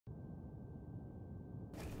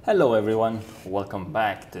Hello everyone, welcome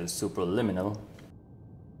back to Superliminal.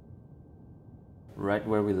 Right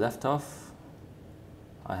where we left off,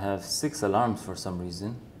 I have 6 alarms for some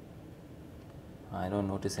reason. I don't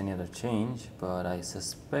notice any other change, but I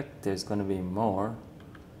suspect there's going to be more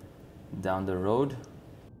down the road.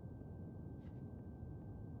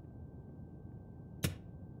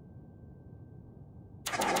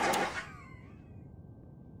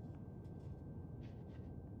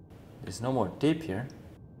 There's no more tape here.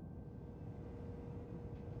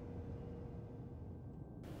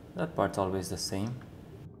 That part's always the same.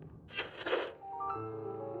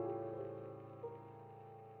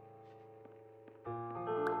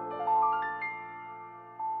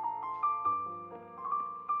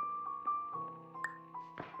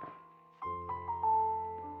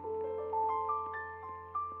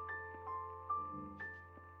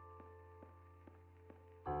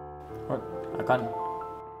 What? I can't.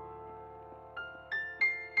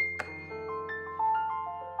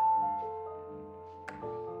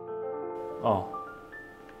 Oh.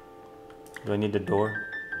 Do I need the door?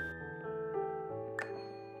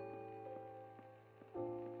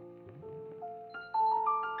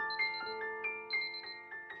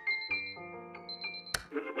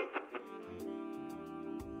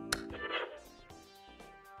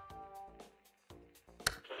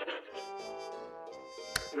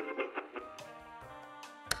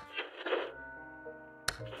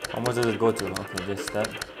 How much does it go to? Okay, just that.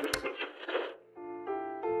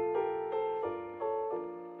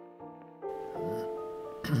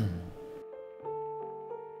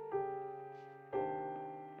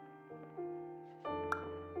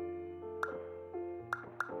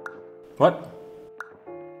 What?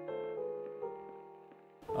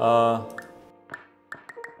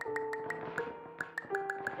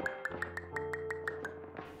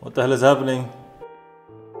 What the hell is happening?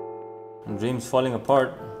 Dream's falling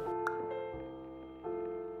apart.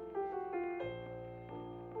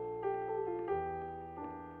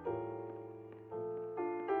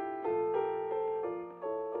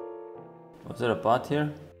 Was there a path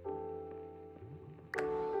here?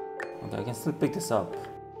 Okay, I can still pick this up.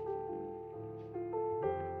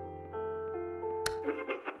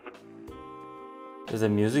 Does the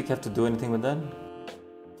music have to do anything with that?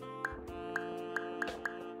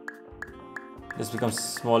 This becomes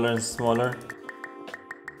smaller and smaller.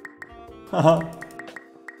 Haha.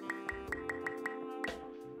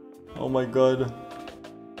 Oh my god.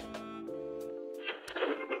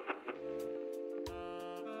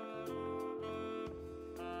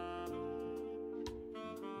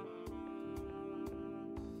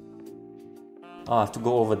 Oh, I have to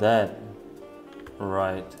go over that.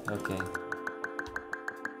 Right, okay.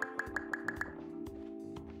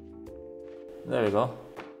 There we go.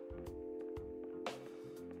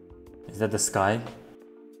 Is that the sky?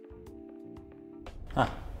 Huh,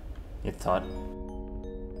 you thought.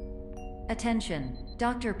 Attention,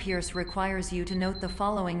 Dr. Pierce requires you to note the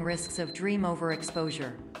following risks of dream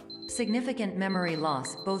overexposure. Significant memory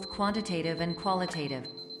loss, both quantitative and qualitative.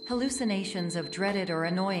 Hallucinations of dreaded or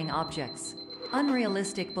annoying objects.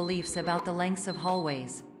 Unrealistic beliefs about the lengths of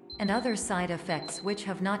hallways. And other side effects which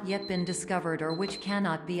have not yet been discovered or which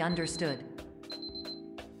cannot be understood.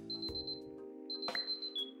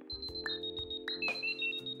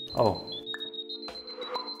 Oh.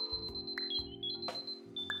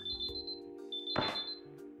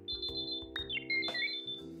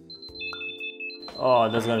 Oh,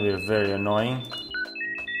 that's gonna be very annoying.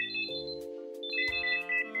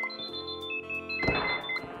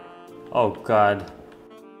 Oh god.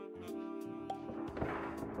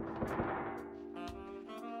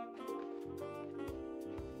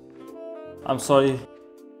 I'm sorry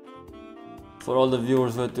for all the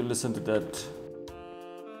viewers who had to listen to that.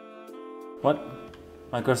 What?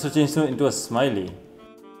 My cursor changed into a smiley.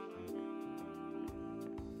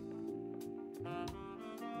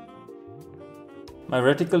 My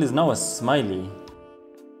reticle is now a smiley.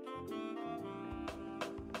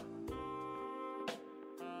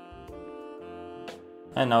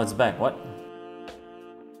 And now it's back. What?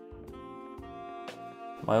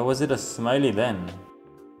 Why was it a smiley then?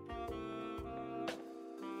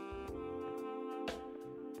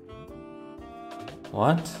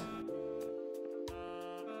 What?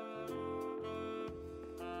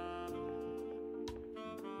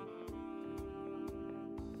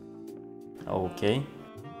 Okay.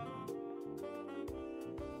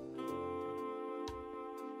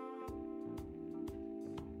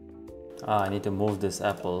 I need to move this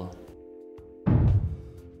apple.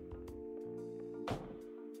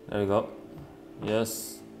 There we go.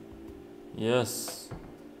 Yes. Yes.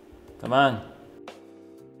 Come on. Are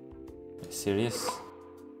you serious?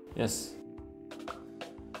 Yes.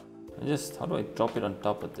 How do I drop it on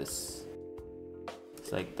top of this?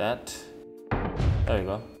 It's like that. There we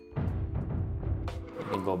go. You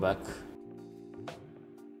can go back.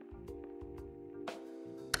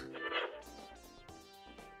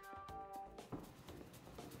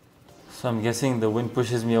 So I'm guessing the wind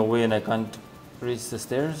pushes me away and I can't reach the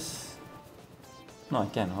stairs? No, I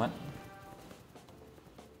can. What?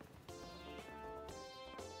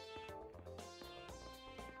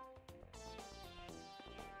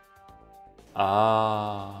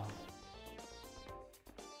 Ah.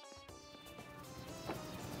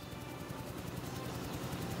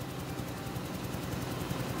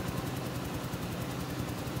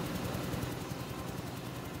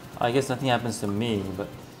 I guess nothing happens to me, but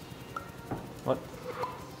what?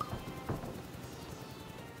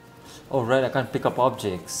 Oh right, I can't pick up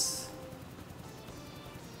objects.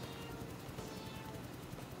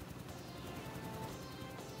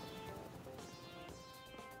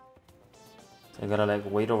 So I gotta like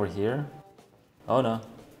wait over here. Oh no.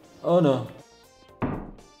 Oh no.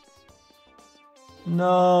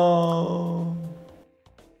 No.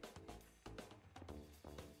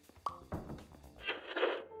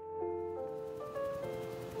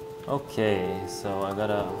 Okay, so I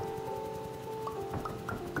gotta...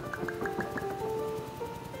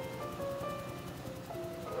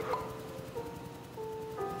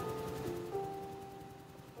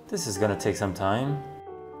 This is gonna take some time.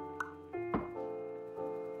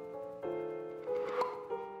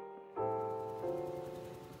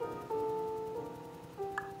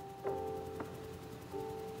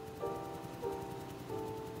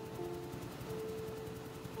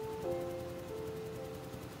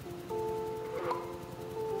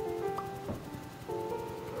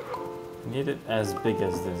 Need it as big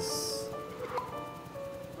as this.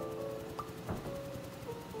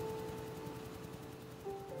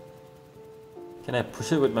 Can I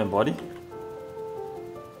push it with my body?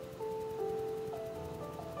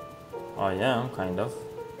 I am, kind of.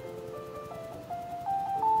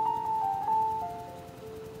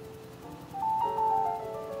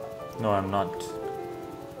 No, I'm not.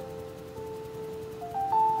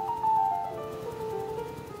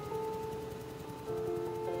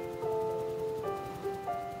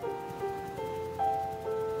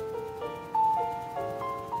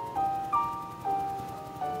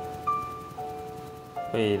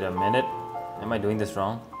 Wait a minute. Am I doing this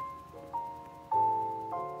wrong?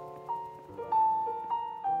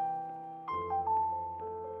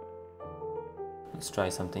 Let's try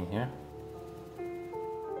something here.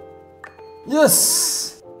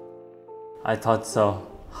 Yes! I thought so.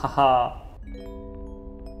 Haha.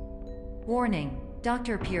 Warning.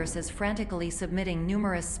 Dr. Pierce is frantically submitting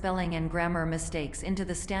numerous spelling and grammar mistakes into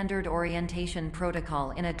the standard orientation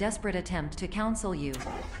protocol in a desperate attempt to counsel you.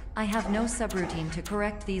 I have no subroutine to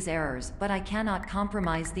correct these errors, but I cannot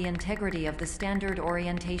compromise the integrity of the standard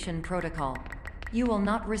orientation protocol. You will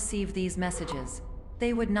not receive these messages.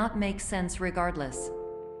 They would not make sense regardless.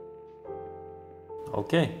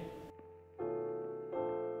 Okay.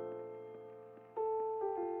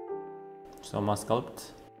 Soma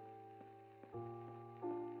sculpt.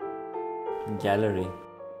 Gallery.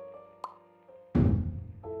 I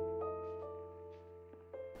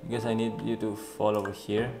guess I need you to fall over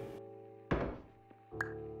here.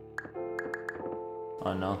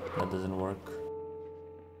 Oh no, that doesn't work.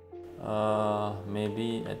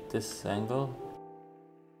 Maybe at this angle.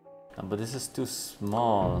 But this is too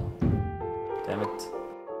small. Damn it.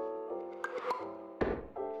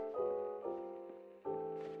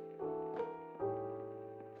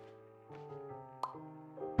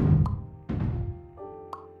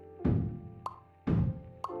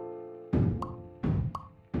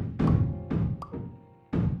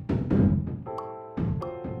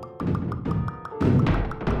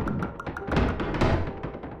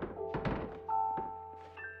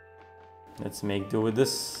 Let's make do with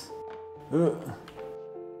this. There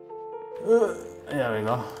we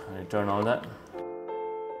go. Return all that.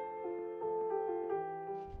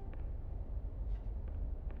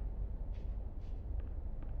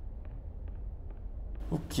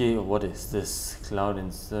 Okay, what is this? Cloud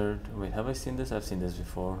insert. Wait, have I seen this? I've seen this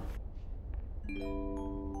before.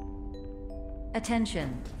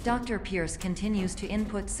 Attention. Dr. Pierce continues to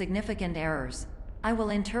input significant errors. I will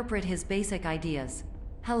interpret his basic ideas.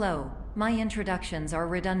 Hello, my introductions are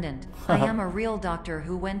redundant. I am a real doctor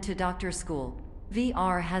who went to doctor school.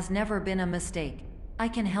 VR has never been a mistake. I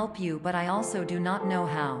can help you, but I also do not know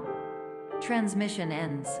how. Transmission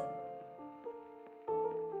ends.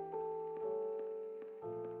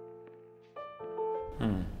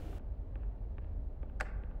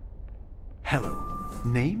 Hello.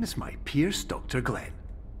 Name's my Pierce Dr. Glenn.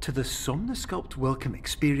 To the Somnosculpt Welcome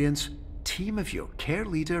Experience, team of your care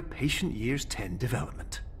leader, patient years 10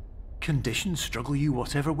 development. Conditions struggle you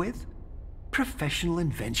whatever with? Professional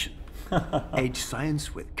invention. Edge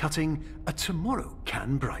science with cutting, a tomorrow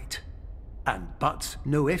can bright. And buts,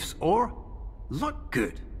 no ifs, or luck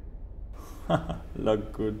good.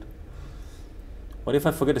 Luck good. What if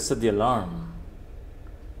I forget to set the alarm?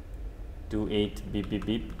 Do 8 beep beep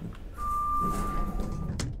beep.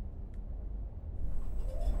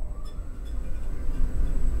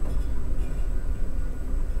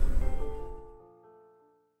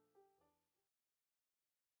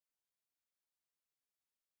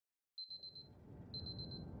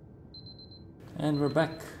 And we're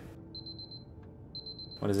back.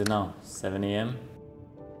 What is it now? 7 AM?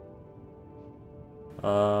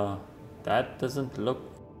 That doesn't look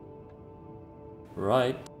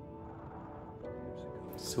right.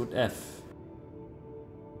 Suit F.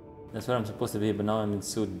 That's where I'm supposed to be, but now I'm in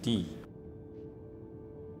suit D.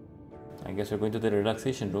 I guess we're going to the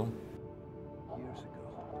relaxation room.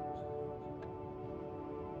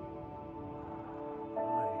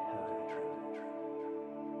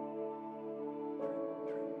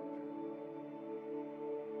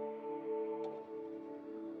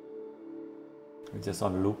 It's just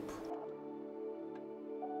on loop.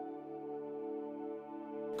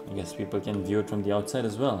 I guess people can view it from the outside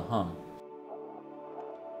as well, huh?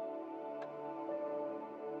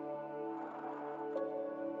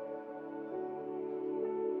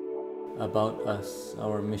 About us,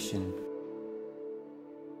 our mission.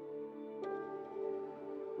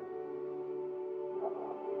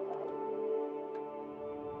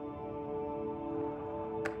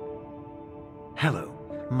 Hello,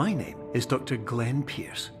 my name is Dr. Glenn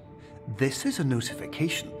Pierce. This is a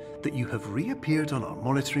notification that you have reappeared on our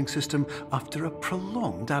monitoring system after a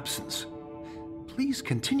prolonged absence. Please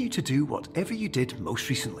continue to do whatever you did most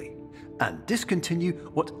recently, and discontinue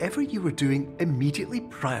whatever you were doing immediately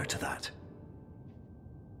prior to that.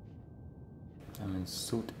 I'm in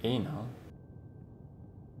suit A now.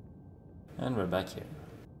 And we're back here.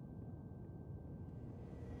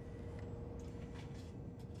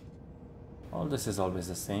 All this is always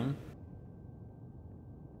the same.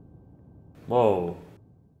 Whoa.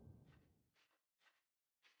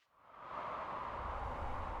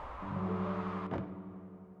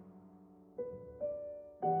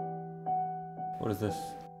 What is this?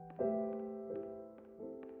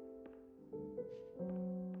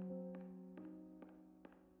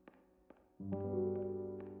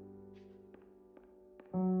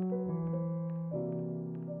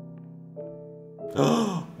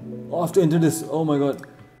 Oh, I have to enter this. Oh my god.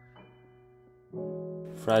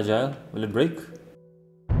 Fragile. Will it break?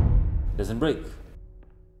 It doesn't break.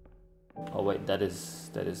 Oh wait, that is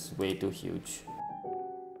way too huge.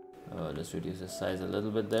 Let's reduce the size a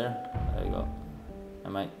little bit there. There you go.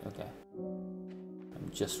 Am I? Okay. I'm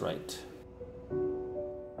just right.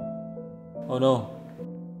 Oh no.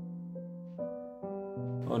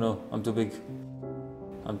 Oh no, I'm too big.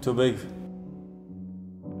 I'm too big.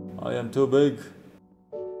 I am too big.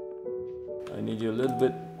 I need you a little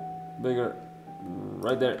bit bigger.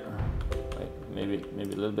 Right there. Right, maybe a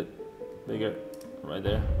little bit bigger. Right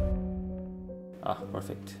there. Ah,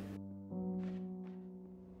 perfect.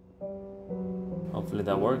 Hopefully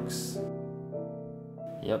that works.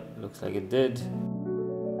 Yep, looks like it did.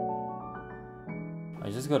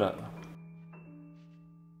 I just gotta...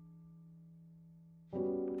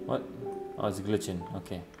 What? Oh, it's glitching.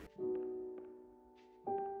 Okay.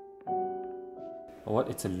 What?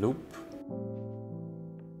 It's a loop?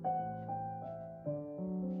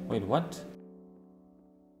 Wait, what?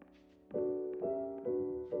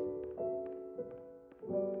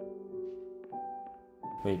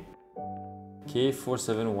 Wait.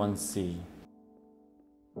 K471C.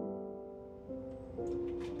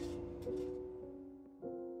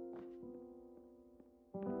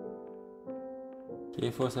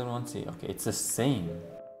 K471C. Okay, it's the same.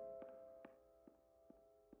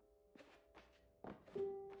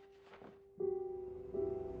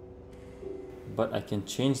 But I can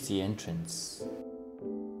change the entrance.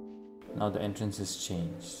 Now the entrance is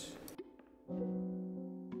changed.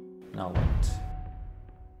 Now what?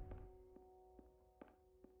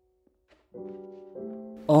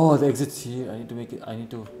 Oh, the exit's here. I need to make it.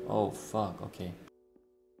 Oh, fuck. Okay.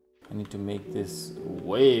 I need to make this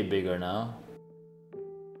way bigger now.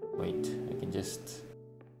 Wait, I can just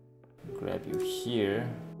grab you here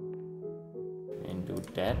and do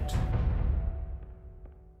that.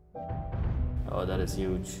 Oh, that is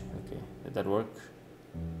huge. Okay, did that work?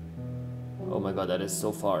 Oh my god, that is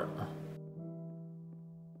so far.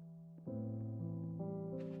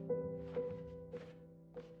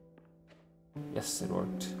 Yes, it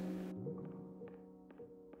worked.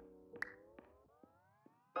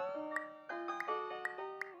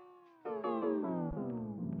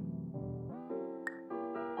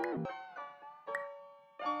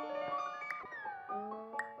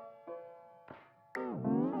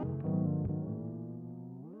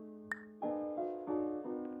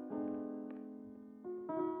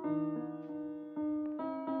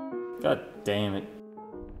 God damn it.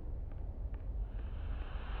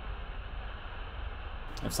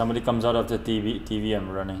 If somebody comes out of the TV, I'm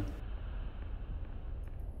running.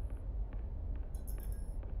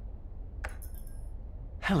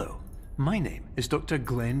 Hello, my name is Dr.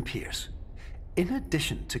 Glenn Pierce. In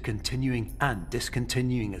addition to continuing and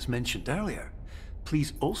discontinuing as mentioned earlier,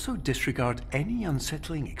 please also disregard any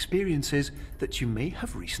unsettling experiences that you may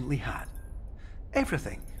have recently had.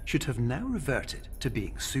 Everything should have now reverted to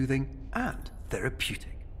being soothing and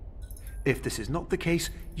therapeutic. If this is not the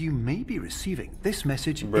case, you may be receiving this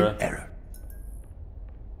message in error.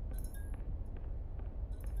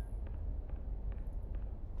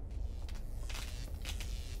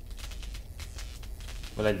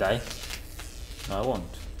 Will I die? No, I won't.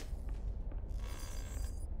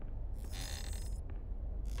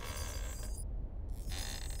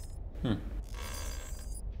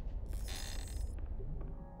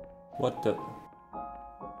 What the?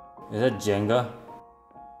 Is that Jenga?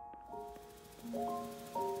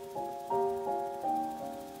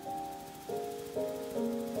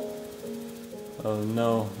 Oh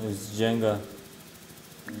no, it's Jenga.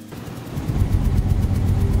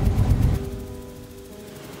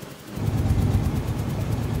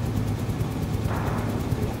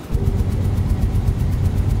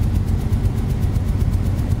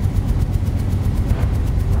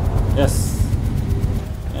 Yes.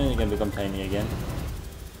 And you can become tiny again.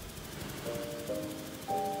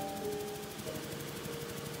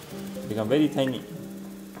 Become very tiny.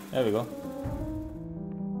 There we go.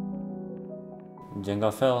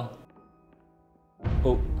 Jenga fell.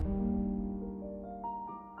 Oh.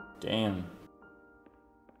 Damn.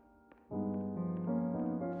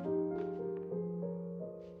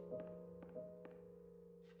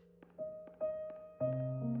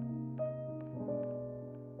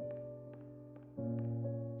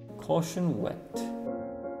 Caution wet.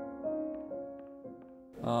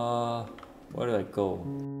 Where do I go?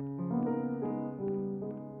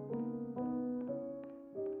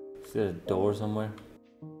 Is there a door somewhere?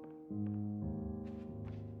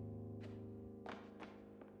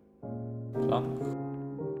 Clock?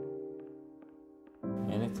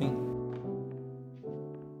 Anything?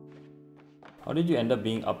 How did you end up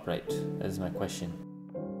being upright? That is my question.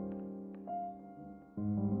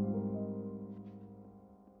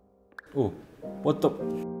 Oh, what the?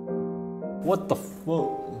 What the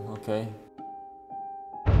fuck? Okay.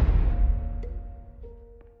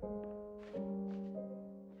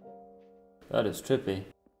 That is trippy.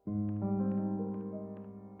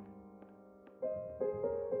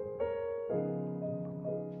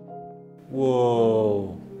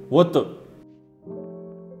 Whoa. What the?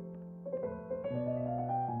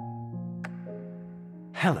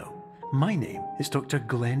 Hello, my name is Dr.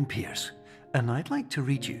 Glenn Pierce, and I'd like to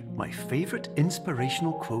read you my favorite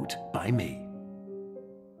inspirational quote by me.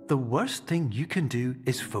 The worst thing you can do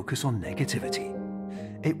is focus on negativity.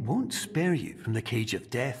 It won't spare you from the cage of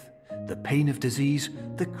death, the pain of disease,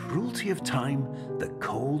 the cruelty of time, the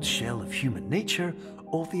cold shell of human nature,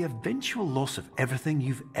 or the eventual loss of everything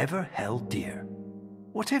you've ever held dear.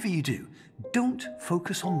 Whatever you do, don't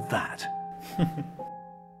focus on that.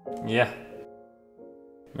 Yeah.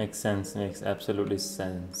 Makes sense, makes absolutely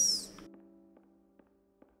sense.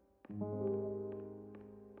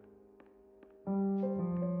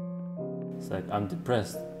 It's like, I'm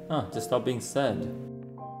depressed. Ah, just stop being sad.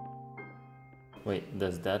 Wait,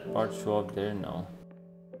 does that part show up there? No.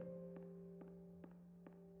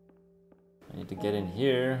 I need to get in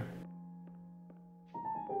here.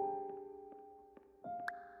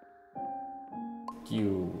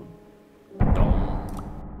 You don't.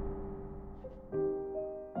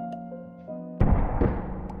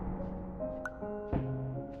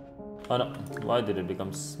 Oh no, why did it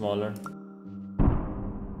become smaller?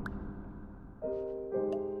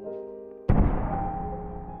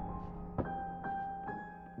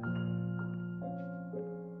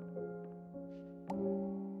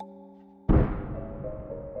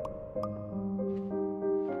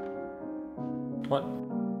 What?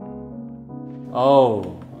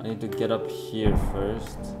 Oh, I need to get up here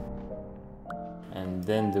first and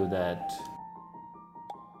then do that.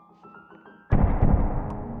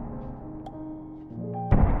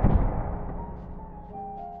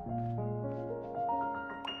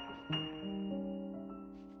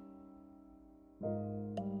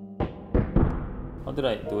 How did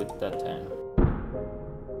I do it that time?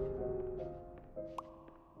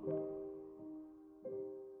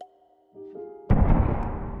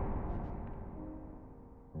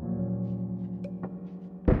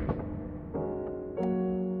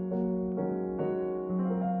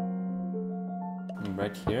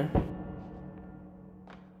 Right here.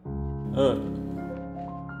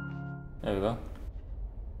 There we go.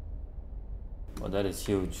 Oh, that is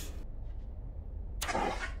huge.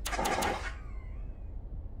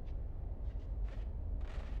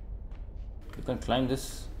 You can climb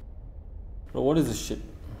this. Bro, what is this shit?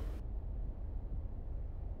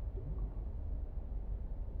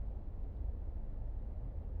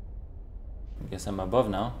 I guess I'm above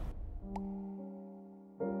now.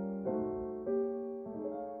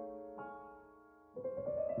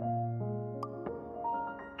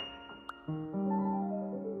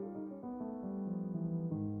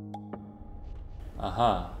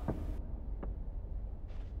 Aha.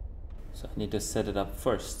 So I need to set it up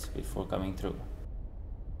first before coming through.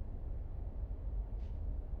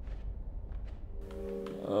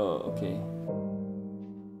 Oh, okay.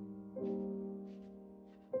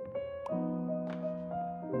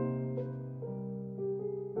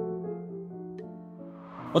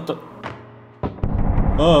 What the?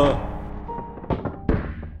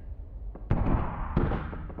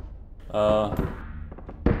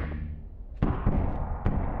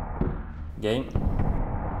 Game.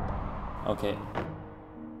 Okay.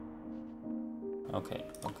 Okay.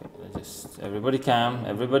 Just everybody calm.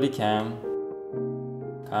 Everybody calm.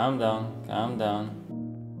 Calm down. Calm down.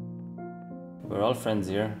 We're all friends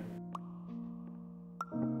here.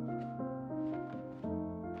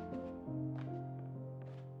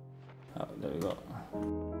 Oh, there we go.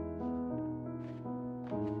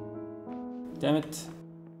 Damn it.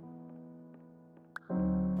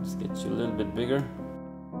 Let's get you a little bit bigger.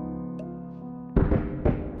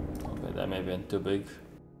 Okay, that may have been too big.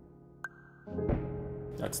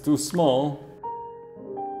 That's too small.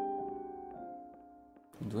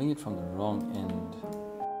 I'm doing it from the wrong end.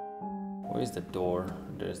 Where's the door?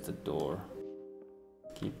 There's the door.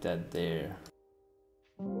 Keep that there.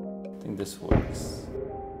 I think this works.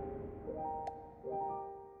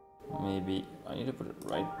 Maybe I need to put it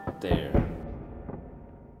right there.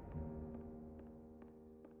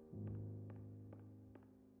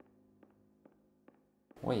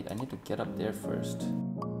 Wait, I need to get up there first.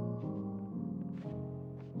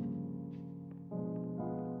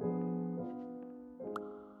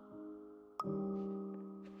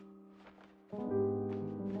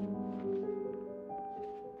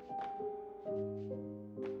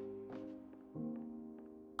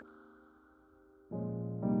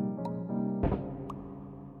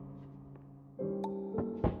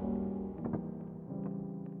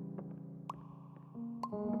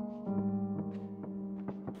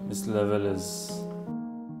 This level is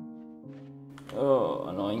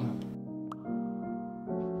annoying.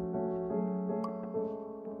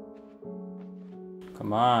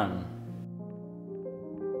 Come on.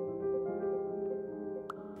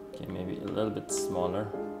 Okay, maybe a little bit smaller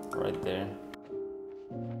right there.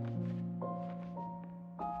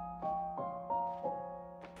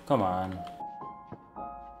 Come on.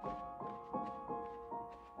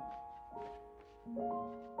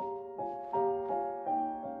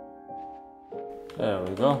 There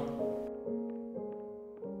we go.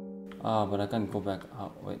 Ah, but I can't go back.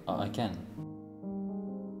 Oh, wait, I can.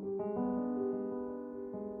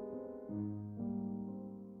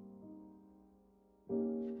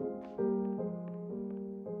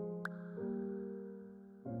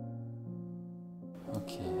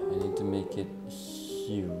 Okay, I need to make it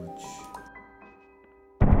huge.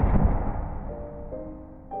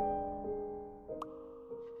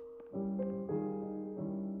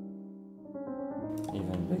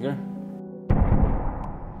 Even bigger.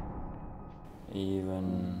 Even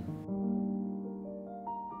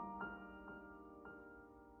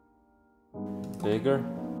bigger.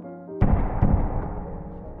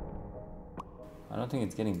 I don't think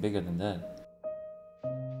it's getting bigger than that.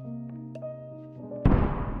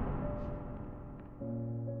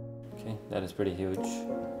 Okay, that is pretty huge.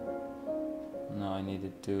 Now I need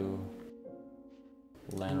it to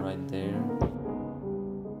land right there.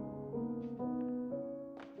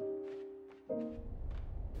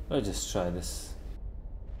 Let's just try this.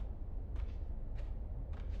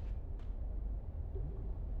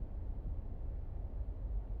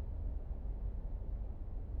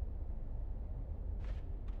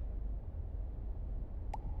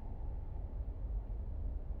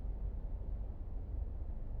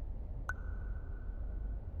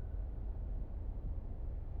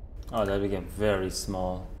 Oh, that became very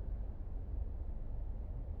small.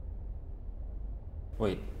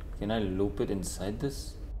 Wait, can I loop it inside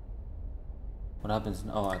this? What happens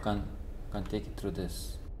now? Oh, I can't take it through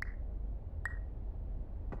this.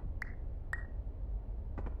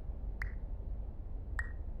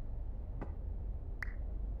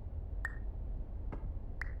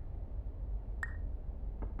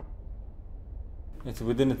 It's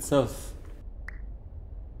within itself.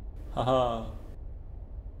 Haha.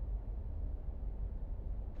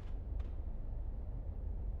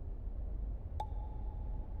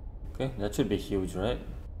 Okay, that should be huge, right?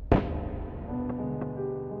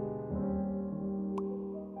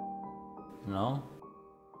 No?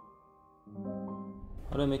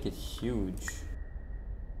 How do I make it huge?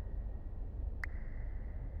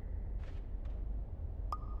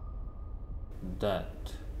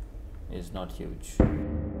 That is not huge.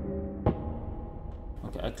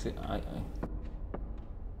 Okay, actually, I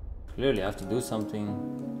clearly have to do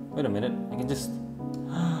something. Wait a minute, I can just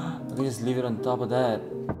leave it on top of that.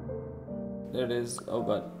 There it is. Oh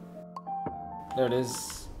god. There it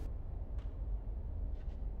is.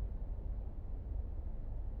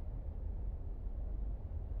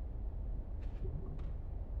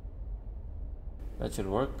 That should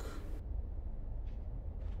work.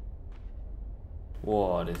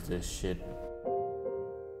 What is this shit?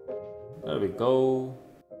 There we go.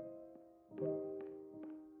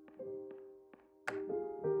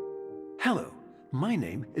 Hello, my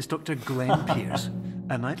name is Dr. Glenn Pierce,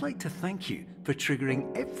 and I'd like to thank you for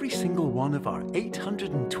triggering every single one of our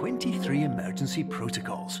 823 emergency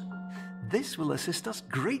protocols. This will assist us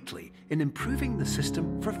greatly in improving the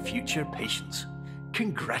system for future patients.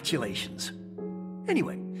 Congratulations.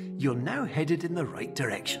 Anyway, you're now headed in the right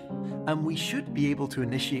direction, and we should be able to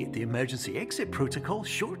initiate the emergency exit protocol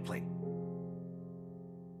shortly.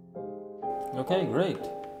 Okay, great.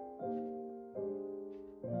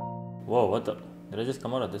 Whoa, what the? Did I just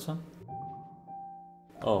come out of this one?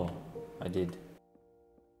 Oh, I did.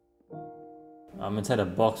 I'm inside a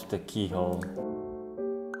box with a keyhole.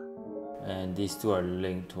 And these two are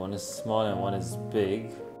linked. One is small and one is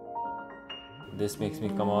big. This makes me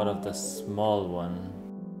come out of the small one.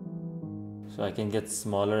 So I can get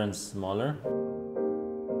smaller and smaller.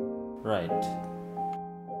 Right.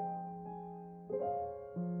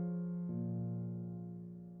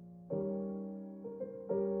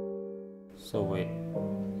 So wait.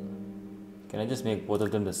 Can I just make both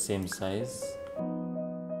of them the same size?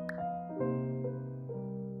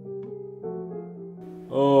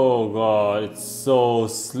 Oh god, it's so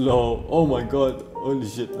slow. Oh my god. Holy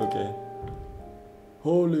shit, okay.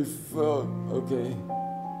 Holy fuck, okay.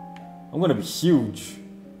 I'm gonna be huge.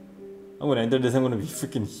 I'm gonna enter this, I'm gonna be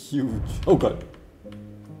freaking huge. Oh god.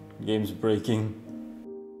 Game's breaking.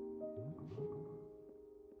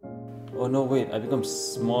 Oh no, wait, I become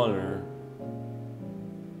smaller.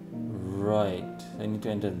 Right, I need to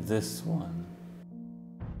enter this one.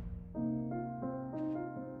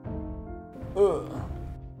 Ugh.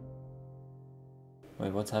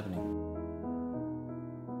 Wait, what's happening?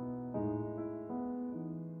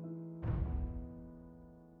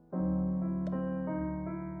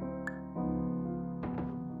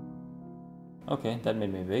 Okay, that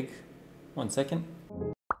made me big. 1 second.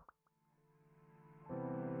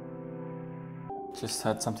 Just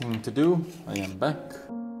had something to do. I am back.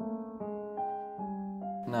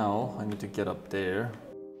 Now I need to get up there.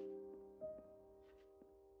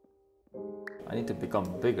 I need to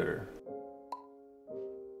become bigger.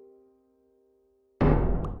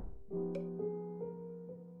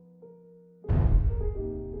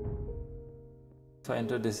 If I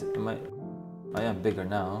enter this, I am bigger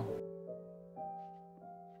now.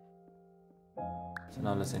 So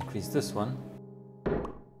now let's increase this one.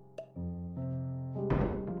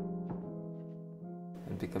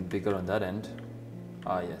 And become bigger on that end.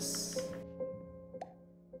 Ah, yes.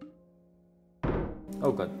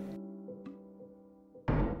 Oh god.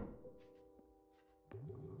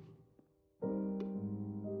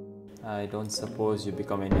 I don't suppose you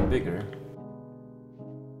become any bigger.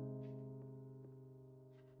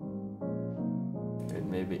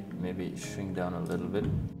 Maybe shrink down a little bit.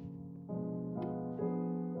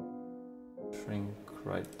 Shrink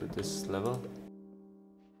right to this level.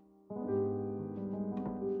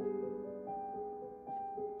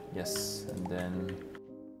 Yes, and then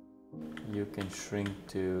you can shrink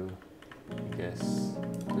to, I guess,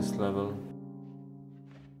 this level.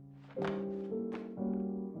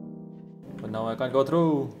 But now I can't go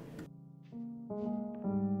through.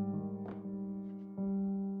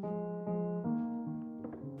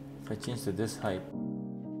 If I change to this height,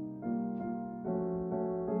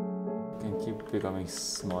 I can keep becoming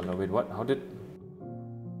smaller. Wait, what? How did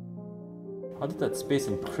that space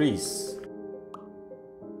increase?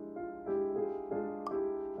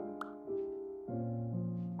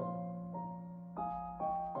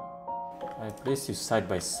 I place you side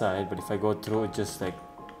by side, but if I go through it just like...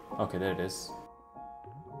 Okay, there it is.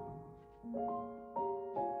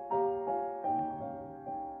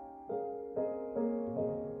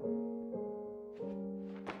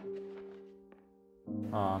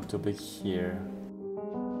 Oh, I'm too big here.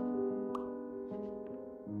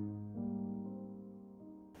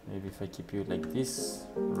 Maybe if I keep you like this,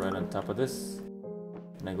 right on top of this,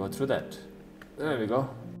 and I go through that. There we go.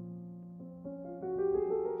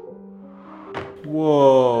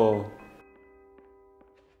 Whoa!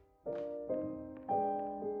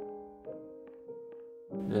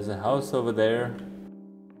 There's a house over there.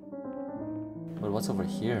 But what's over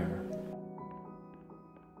here?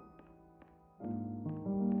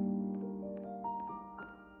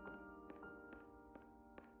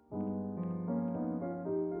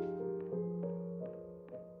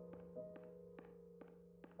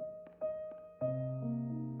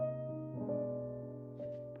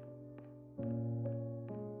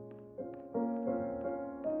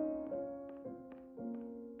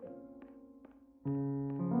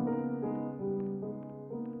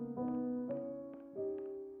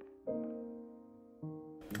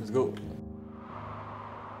 Let's go.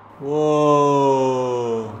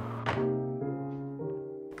 Whoa!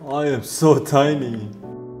 I am so tiny.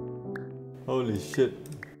 Holy shit.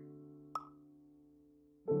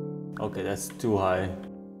 Okay, that's too high.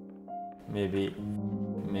 Maybe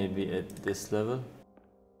at this level.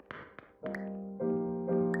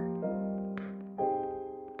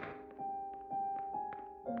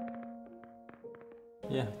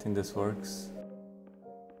 Yeah, I think this works.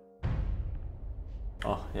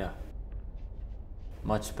 Oh, yeah.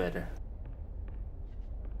 Much better.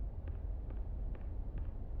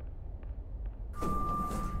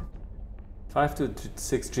 5 to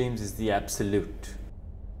 6 dreams is the absolute.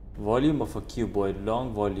 Volume of a cuboid,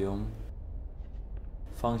 long volume,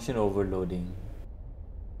 function overloading.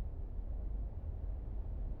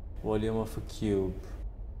 Volume of a cube.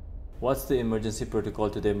 What's the emergency protocol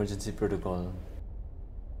to the emergency protocol?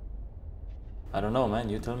 I don't know, man,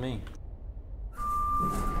 you tell me.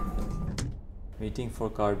 Meeting for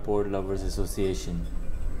Cardboard Lovers Association.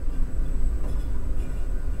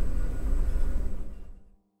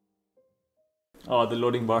 Oh, the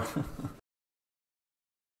loading bar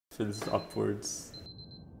fills upwards.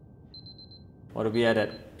 What are we at?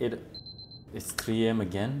 It's 3 AM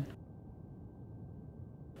again?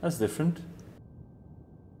 That's different.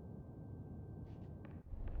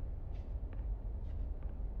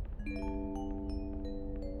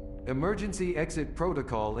 Emergency exit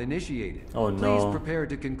protocol initiated. Oh no. Please prepare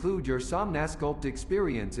to conclude your Somnasculpt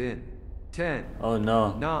experience in 10. Oh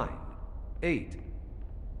no. 9. 8.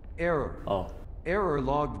 Error. Oh. Error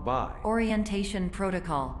logged by. Orientation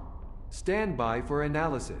protocol. Stand by for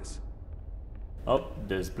analysis. Oh,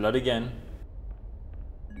 there's blood again.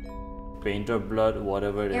 Paint or blood,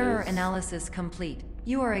 whatever it is. Error analysis complete.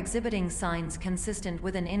 You are exhibiting signs consistent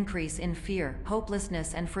with an increase in fear,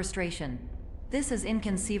 hopelessness, and frustration. This is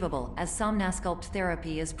inconceivable, as Somnasculpt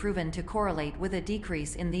therapy is proven to correlate with a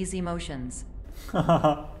decrease in these emotions.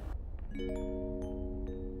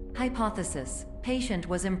 Hypothesis: patient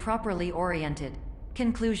was improperly oriented.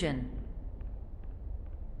 Conclusion: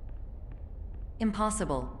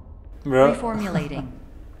 impossible. Bruh. Reformulating.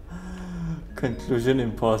 Conclusion: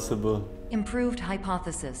 impossible. Improved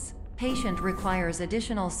hypothesis: patient requires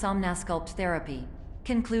additional Somnasculpt therapy.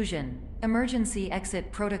 Conclusion: emergency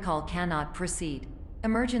exit protocol cannot proceed.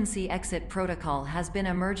 Emergency exit protocol has been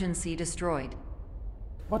emergency destroyed.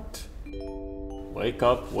 What? Wake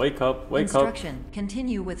up, wake up, wake up. Instruction: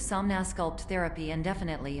 continue with Somnasculpt therapy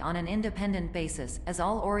indefinitely on an independent basis, as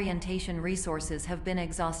all orientation resources have been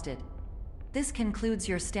exhausted. This concludes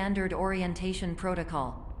your standard orientation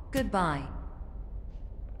protocol. Goodbye.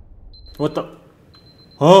 What the?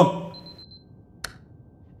 Huh?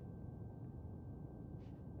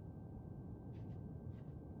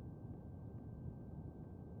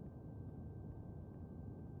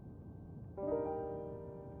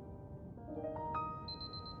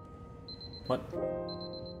 What?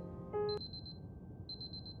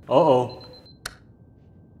 Uh-oh.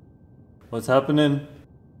 What's happening?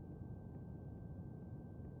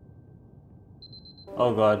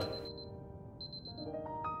 Oh God.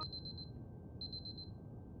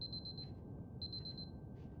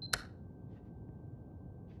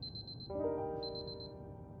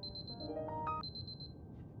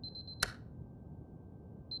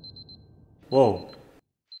 Whoa.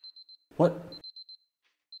 What?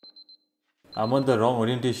 I'm on the wrong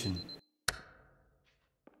orientation.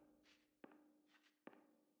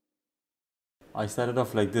 I started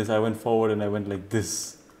off like this, I went forward and I went like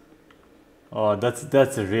this. Oh,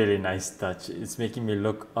 that's a really nice touch. It's making me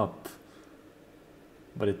look up,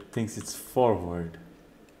 but it thinks it's forward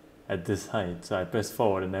at this height. So I pressed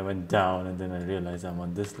forward and I went down, and then I realized I'm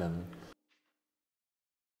on this level.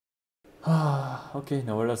 Okay,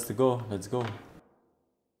 nowhere else to go. Let's go.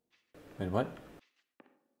 Wait, what?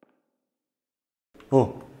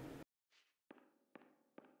 Oh!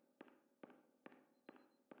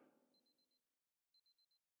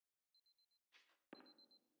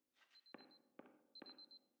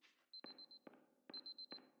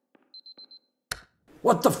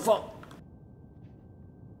 What the fuck?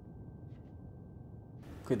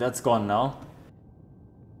 Okay, that's gone now.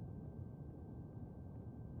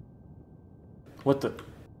 What the?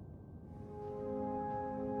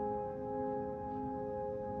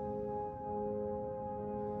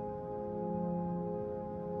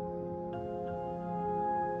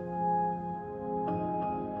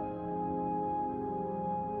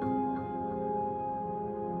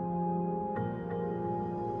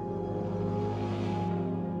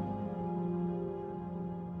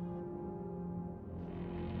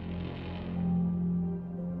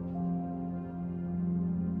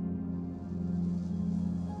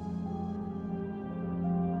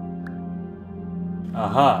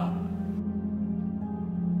 Aha!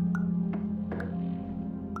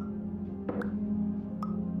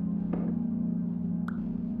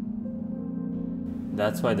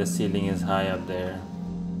 That's why the ceiling is high up there.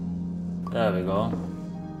 There we go.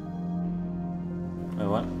 Wait,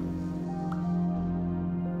 what?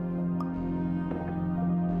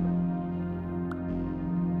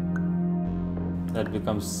 That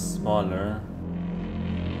becomes smaller.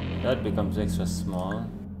 That becomes extra small.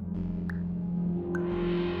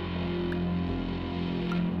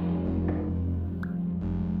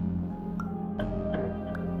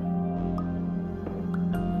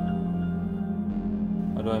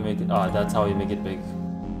 How do I make it? Ah, that's how you make it big.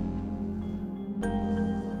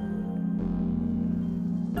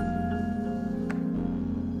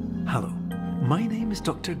 Hello, my name is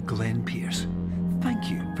Dr. Glenn Pierce.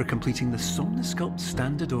 Thank you for completing the Somnosculpt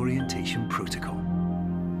Standard Orientation Protocol.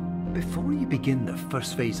 Before you begin the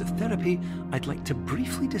first phase of therapy, I'd like to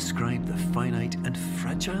briefly describe the finite and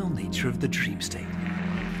fragile nature of the dream state.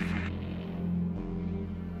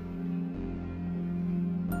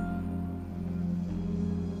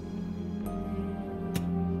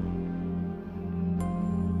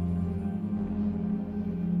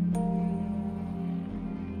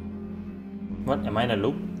 What? Am I in a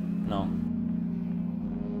loop? No.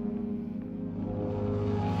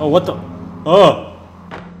 Oh, what the? Oh!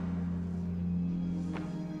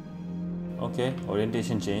 Okay,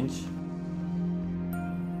 orientation change.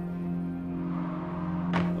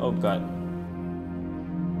 Oh god.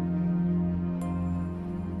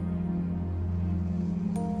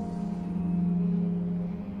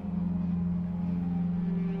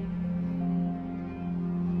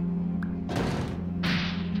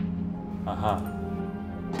 Aha.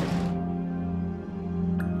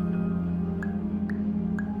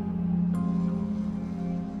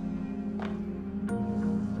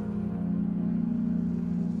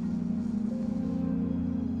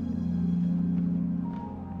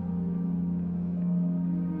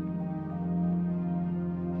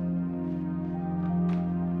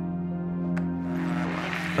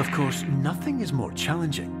 Of course, nothing is more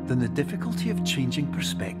challenging than the difficulty of changing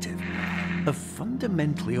perspective, of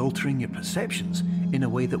fundamentally altering your perceptions in a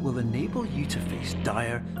way that will enable you to face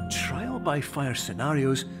dire, trial-by-fire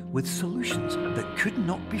scenarios with solutions that could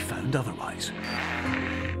not be found otherwise.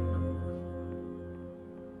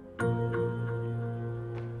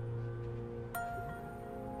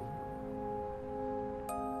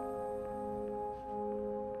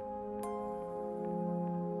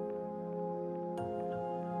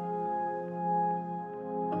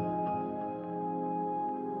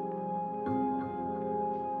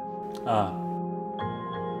 Ah.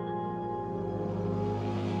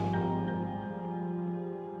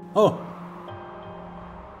 Oh!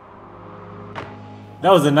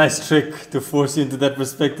 That was a nice trick to force you into that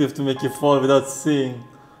perspective to make you fall without seeing.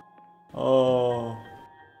 Oh.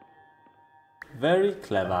 Very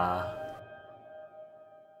clever.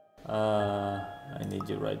 I need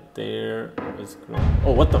you right there. Let's go.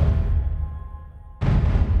 Oh, what the?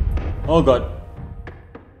 Oh god.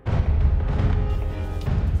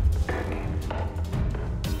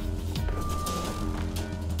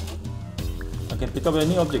 I can pick up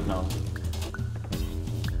any object now.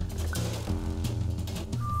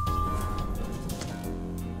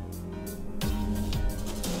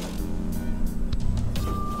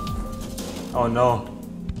 Oh no.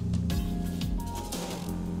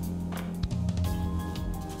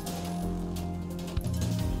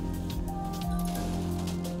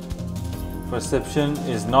 Perception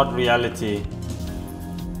is not reality.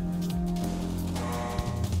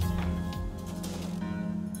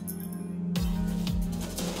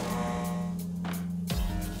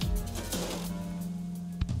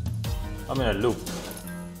 I'm in a loop.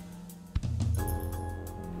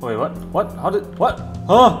 Wait, what? What? How did? What?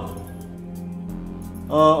 Huh?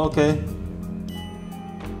 Okay.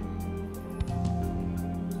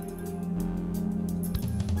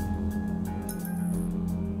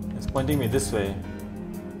 It's pointing me this way.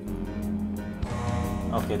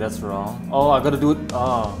 Okay, that's wrong. Oh, I gotta do it.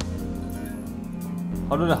 Ah.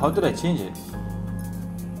 How did I change it?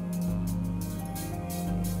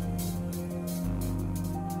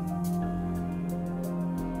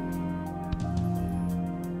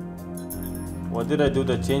 What did I do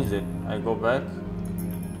that changed it? I go back?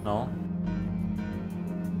 No.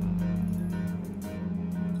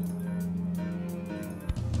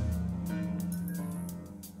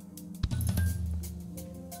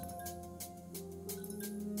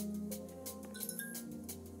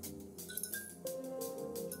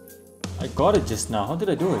 I got it just now. How did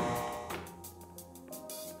I do it?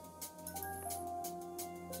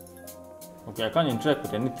 Okay, I can't interact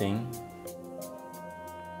with anything.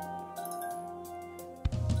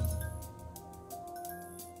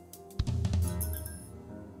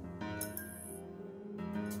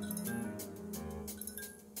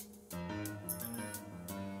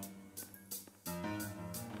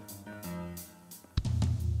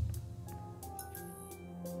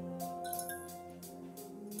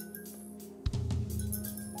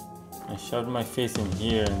 I shoved my face in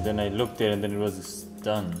here and then I looked there and then it was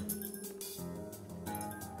done.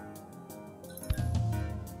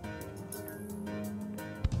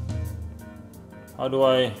 How do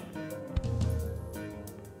I...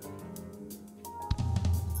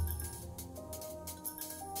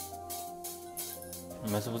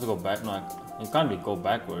 Am I supposed to go back? No, you can't go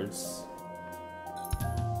backwards.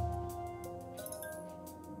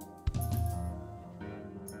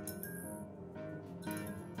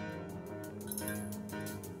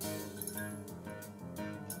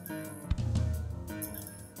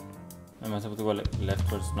 Am I supposed to go like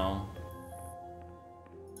leftwards now?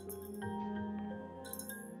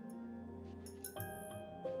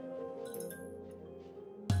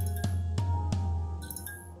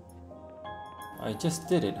 I just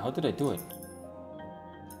did it. How did I do it?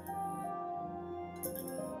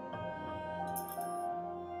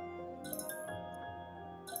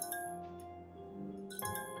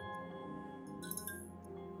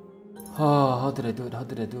 Oh, how did I do it? How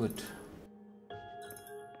did I do it?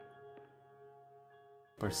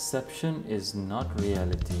 Perception is not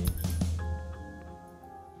reality.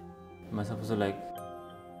 Am I supposed to like...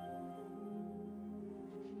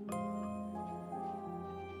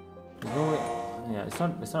 No way. Yeah, it's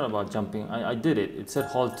not about jumping. I did it. It said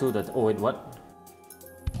halt 2 that... Oh wait, what?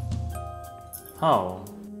 How?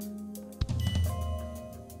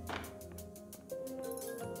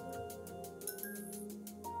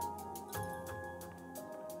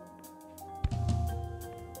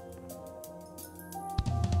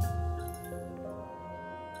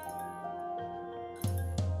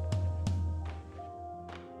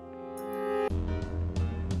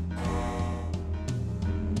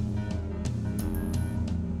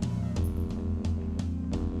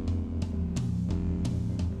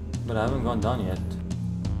 But I haven't gone down yet.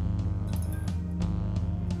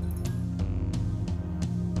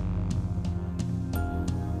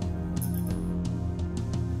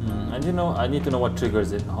 I need to know what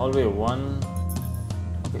triggers it. Hallway 1.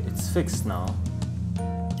 Okay, it's fixed now.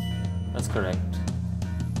 That's correct.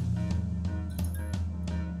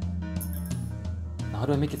 How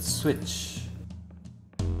do I make it switch?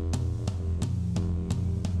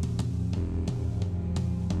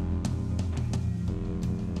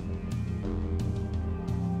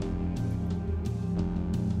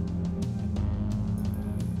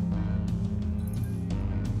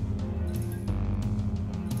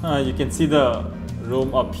 You can see the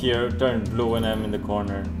room up here turn blue when I'm in the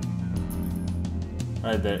corner.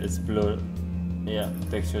 Right there, it's blue. Yeah,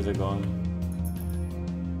 textures are gone.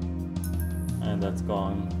 And that's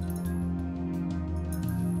gone.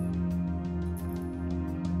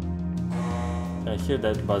 I hear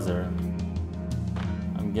that buzzer.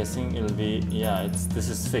 I'm guessing it'll be... Yeah, this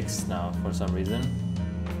is fixed now for some reason.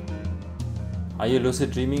 Are you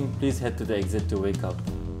lucid dreaming? Please head to the exit to wake up.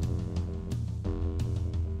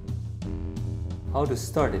 How to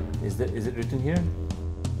start it? Is it written here?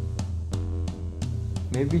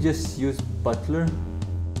 Maybe just use butler,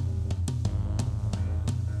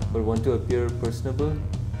 but want to appear personable.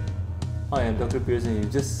 Hi, I'm Dr. Pearson. You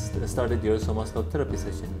just started your Soma Sculpt therapy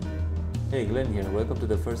session. Hey, Glenn here. Welcome to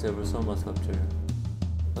the first ever Soma sculpture.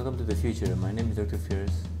 Welcome to the future. My name is Dr.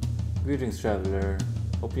 Fierce. Greetings, traveler.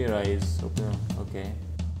 Open your eyes. Open. Okay.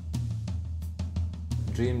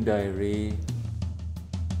 Dream diary.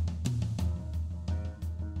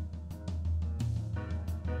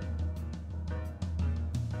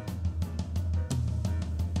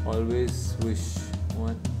 Always wish.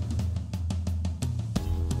 What?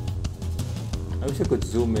 I wish I could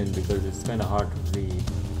zoom in because it's kind of hard to read.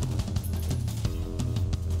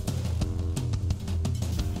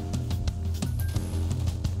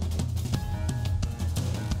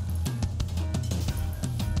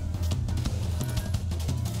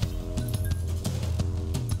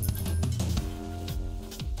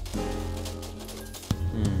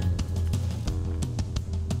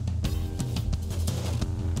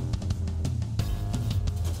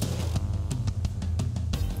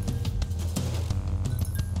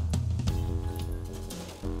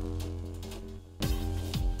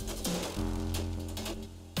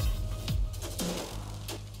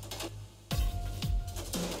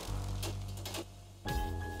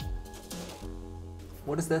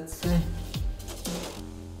 What does that say?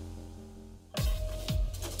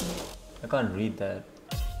 I can't read that.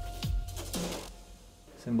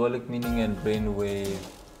 Symbolic meaning and brainwave.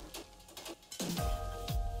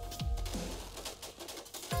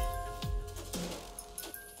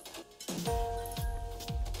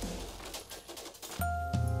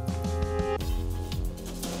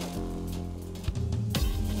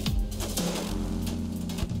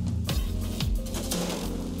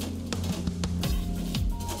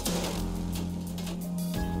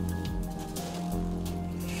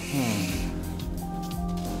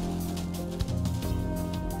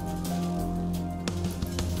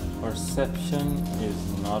 Perception is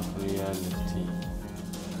not reality.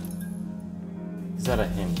 Is that a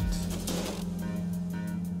hint?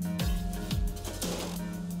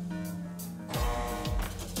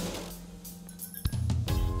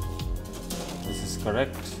 This is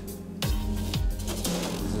correct.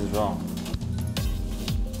 This is wrong.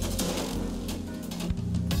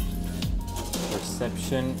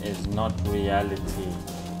 Perception is not reality.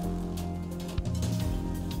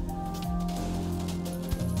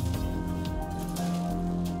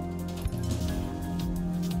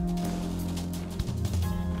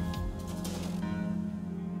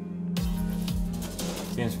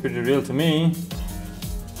 Seems pretty real to me.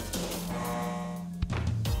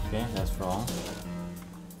 Okay, that's wrong.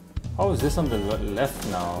 How is this on the left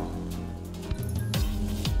now?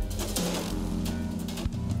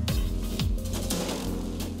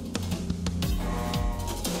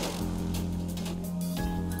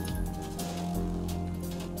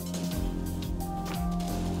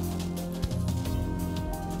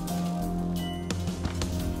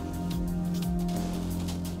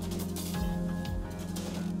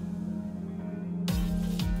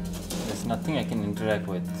 Nothing I can interact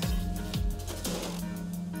with.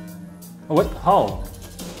 Oh, what? How?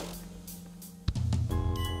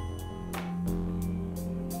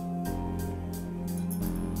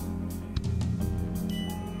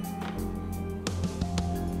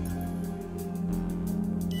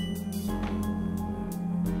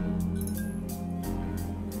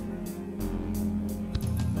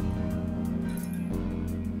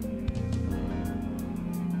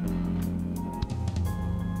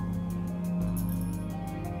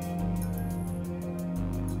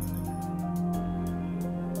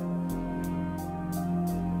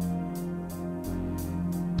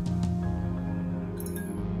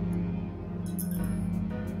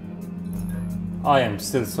 I am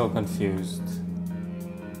still so confused.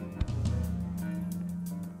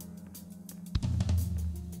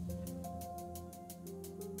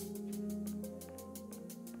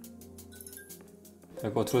 If I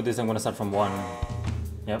go through this, I'm going to start from 1.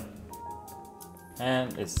 Yep.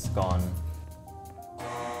 And it's gone.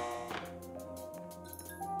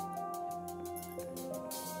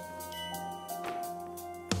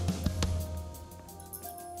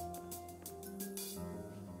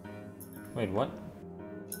 Wait, what?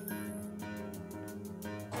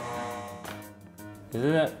 Is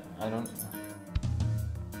it that? I don't...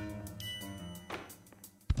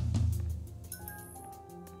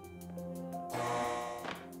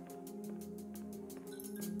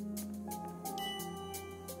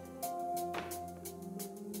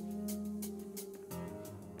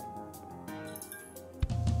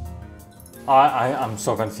 I'm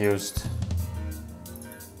so confused.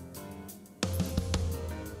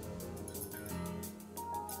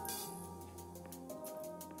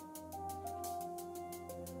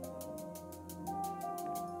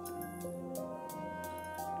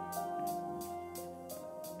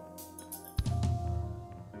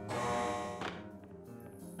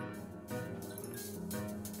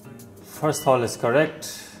 first hall is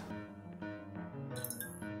correct.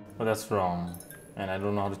 Oh, that's wrong. And I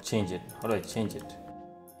don't know how to change it. How do I change it?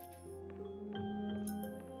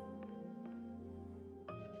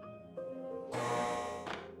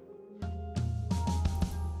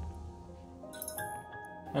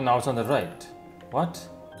 And now it's on the right. What?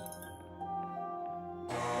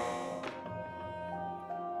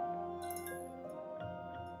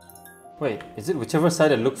 Wait, is it whichever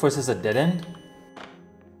side I look first is a dead end?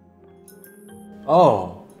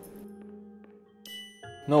 Oh.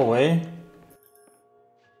 No way.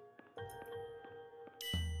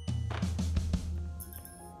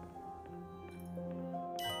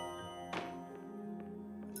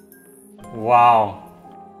 Wow.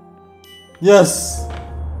 Yes.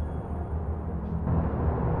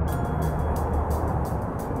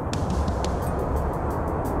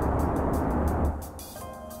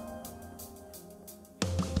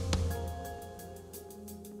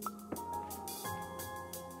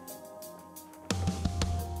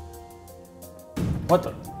 What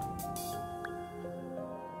the?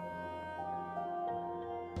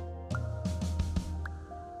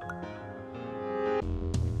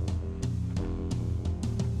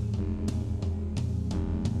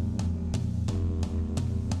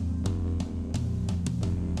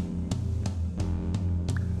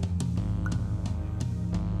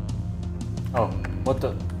 Oh, what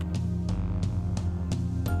the?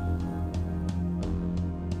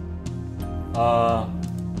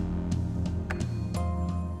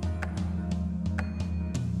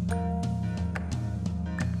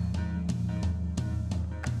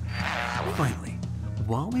 Finally,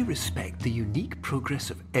 while we respect the unique progress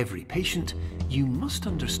of every patient, you must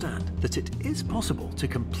understand that it is possible to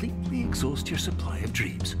completely exhaust your supply of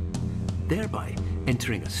dreams, thereby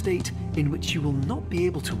entering a state in which you will not be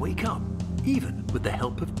able to wake up, even with the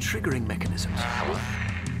help of triggering mechanisms.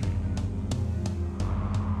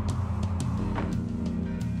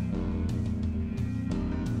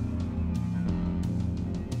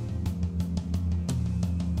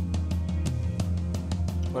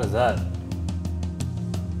 What is that?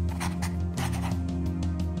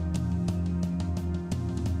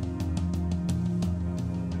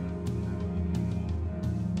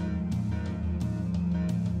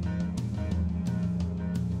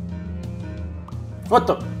 What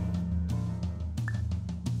the?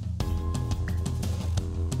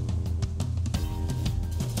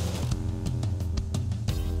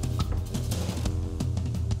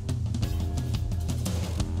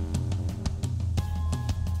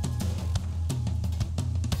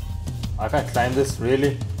 I can't climb this,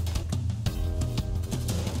 really?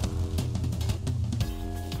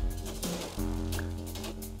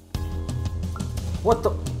 What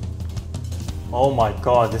the? Oh my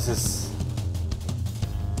god, this is...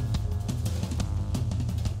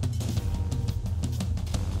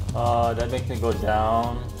 that makes me go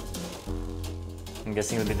down. I'm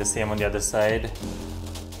guessing it'll be the same on the other side.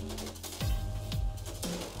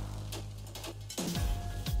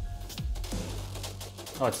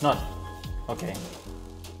 Oh, it's not. Okay.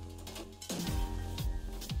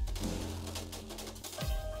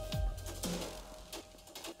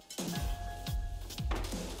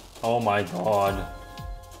 Oh my god.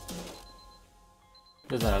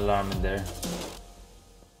 There's an alarm in there.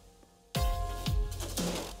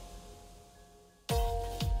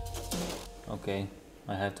 Okay,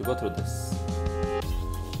 I have to go through this.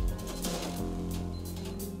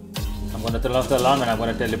 I'm gonna turn off the alarm and I'm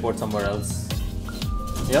gonna teleport somewhere else.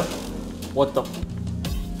 Yep. What the?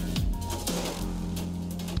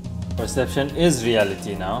 Perception is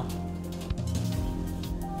reality now.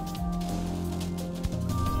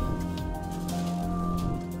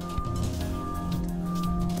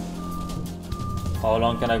 How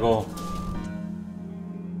long can I go?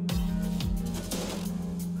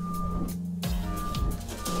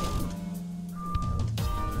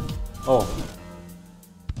 Oh.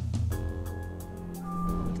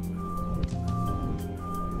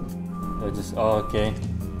 Oh, okay.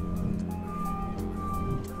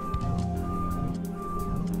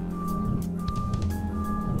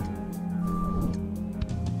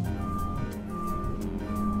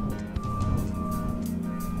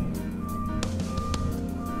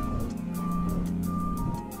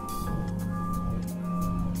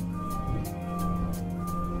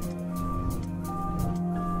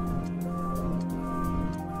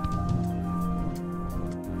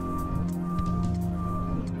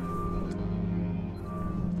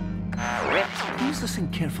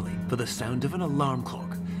 Listen carefully for the sound of an alarm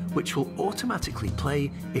clock, which will automatically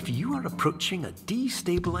play if you are approaching a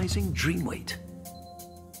destabilizing dream weight.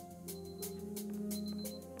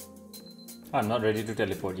 I'm not ready to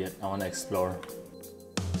teleport yet. I want to explore.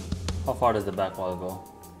 How far does the back wall go?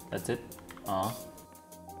 That's it?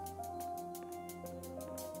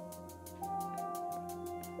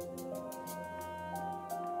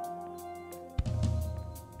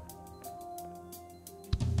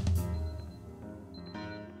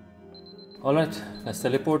 Alright, let's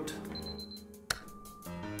teleport.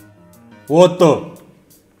 What the?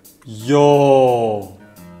 Yo!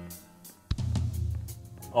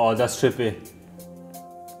 Oh, that's trippy.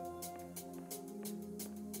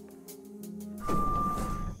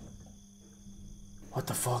 What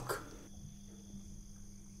the fuck?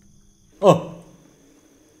 Oh!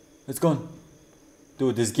 It's gone.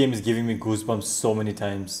 Dude, this game is giving me goosebumps so many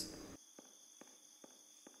times.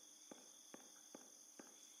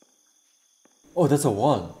 Oh, that's a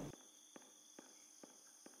wall.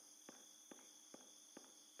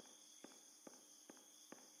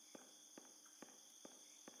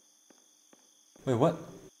 Wait, what?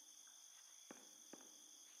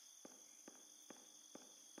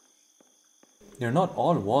 They're not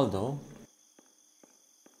all wall though.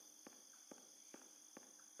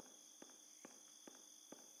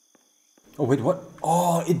 Oh wait, what?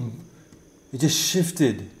 Oh, it just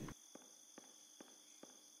shifted.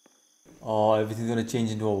 Oh, everything's gonna change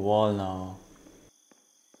into a wall now.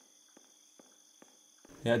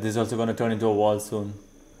 Yeah, this is also gonna turn into a wall soon.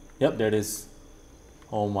 Yep, there it is.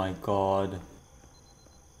 Oh my god.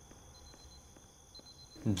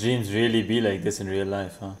 Dreams really be like this in real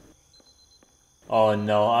life, huh? Oh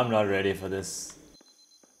no, I'm not ready for this.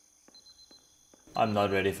 I'm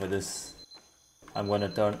not ready for this. I'm gonna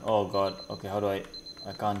turn. Oh god. Okay, how do I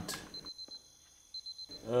can't.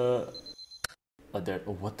 Oh, there.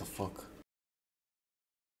 Oh, what the fuck?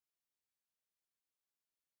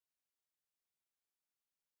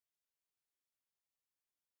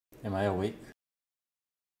 Am I awake?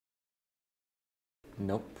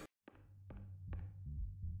 Nope.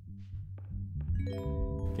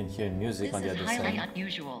 You can hear music on the other side. This is highly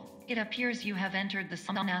unusual. It appears you have entered the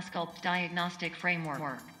Somnasculpt diagnostic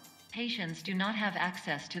framework. Patients do not have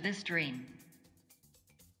access to this dream.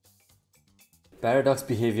 Paradox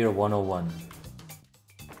Behavior 101.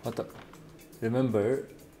 What the? Remember,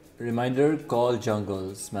 reminder, call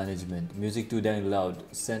jungles management. Music too dang loud.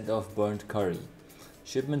 Scent of burnt curry.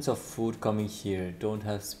 Shipments of food coming here. Don't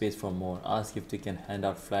have space for more. Ask if they can hand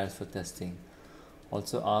out flyers for testing.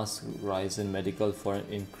 Also ask Ryzen Medical for an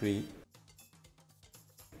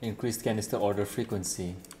increased canister order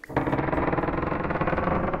frequency.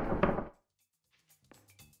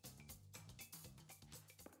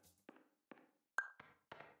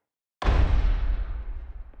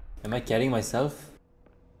 Am I carrying myself?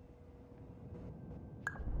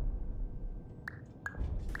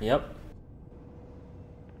 Yep.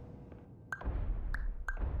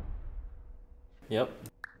 Yep.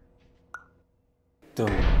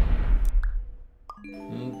 Dum.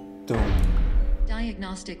 Dum.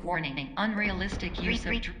 Diagnostic warning. Unrealistic use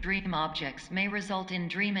of dream objects may result in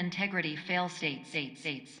dream integrity fail states.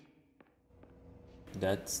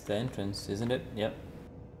 That's the entrance, isn't it? Yep.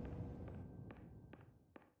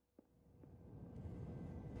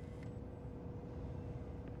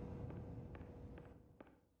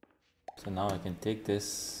 So now I can take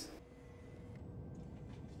this.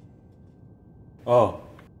 Oh.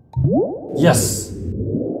 Yes!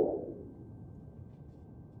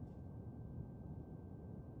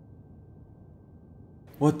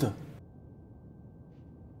 What the?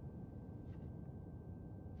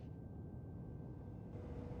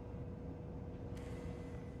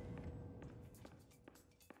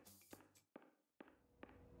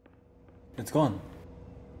 It's gone.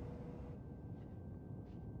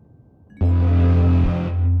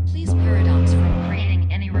 Please paradox from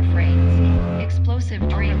creating any refrains. Explosive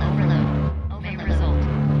dream overload may result.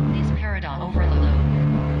 Please paradox overload.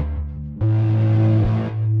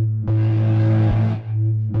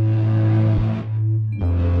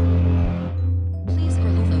 Please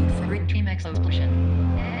overload from dream explosion.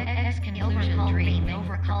 Conclusion dream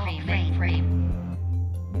overcall frame.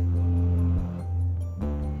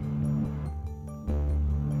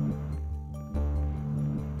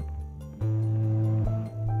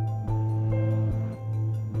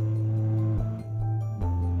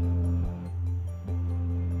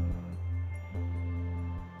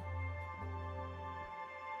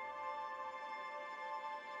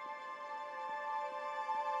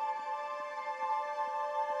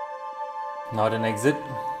 Not an exit?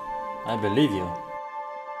 I believe you.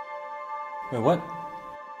 Wait, what?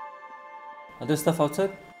 Are there stuff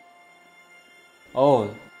outside?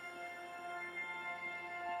 Oh.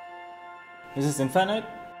 Is this infinite?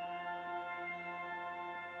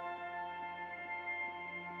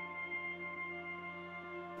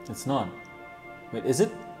 It's not. Wait, is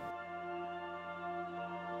it?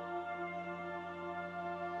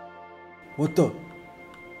 What the?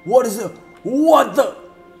 What is it? What the?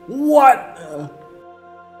 What?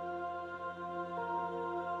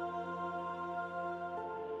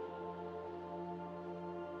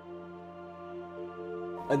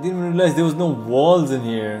 I didn't even realize there was no walls in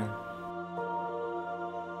here.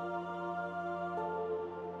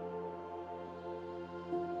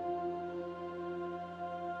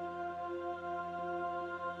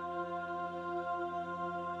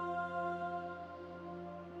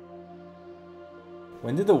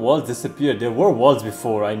 When did the walls disappear? There were walls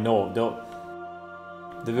before, I know.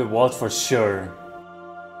 There were walls for sure.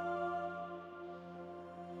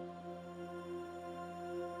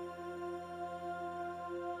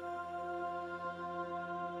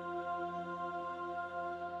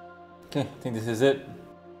 Okay, I think this is it.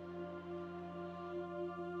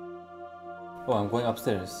 Oh, I'm going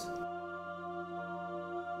upstairs.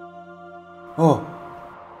 Oh!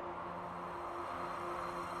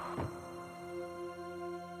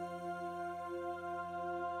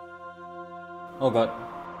 Oh god.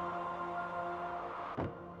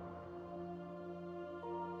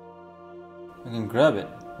 I can grab it.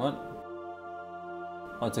 What?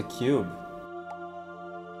 Oh, it's a cube.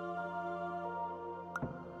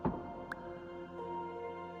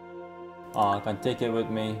 Oh, I can take it with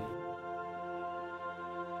me.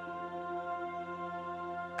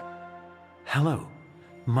 Hello,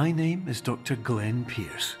 my name is Dr. Glenn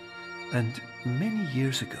Pierce, and many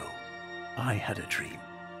years ago, I had a dream.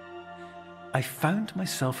 I found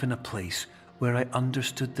myself in a place where I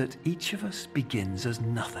understood that each of us begins as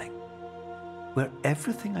nothing, where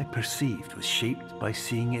everything I perceived was shaped by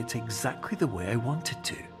seeing it exactly the way I wanted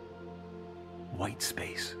to. White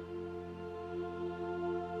space.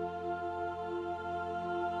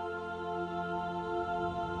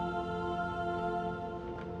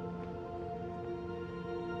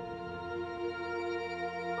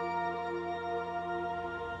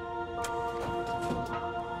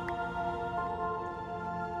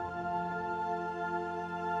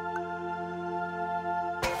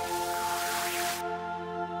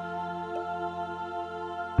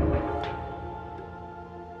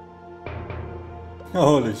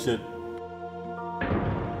 Holy shit.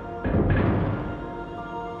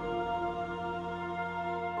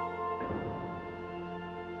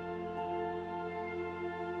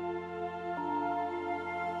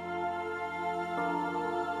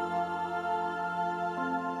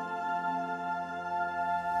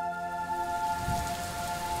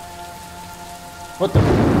 What the?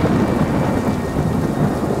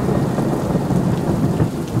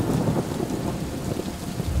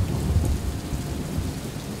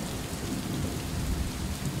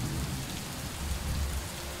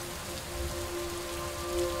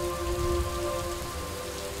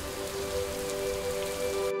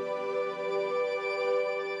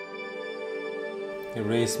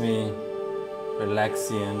 Erase me,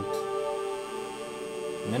 relaxant,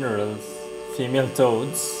 minerals, female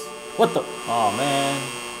toads. What the? Oh man.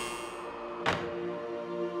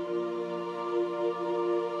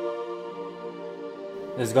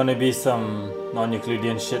 There's gonna be some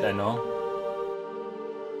non-Euclidean shit, I know.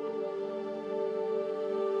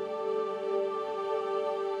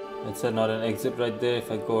 It said not an exit right there. If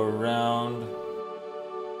I go around,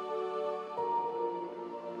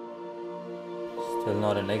 still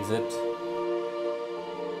not an exit.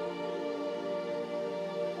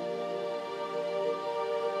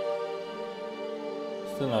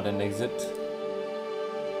 Still not an exit.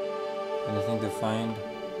 Anything to find?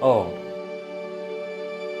 Oh.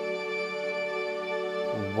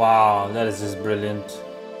 Wow, that is just brilliant.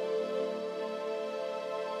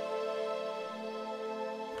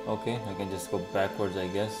 Okay, I can just go backwards, I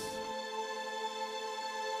guess.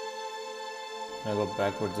 Can I go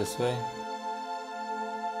backwards this way?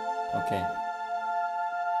 Okay.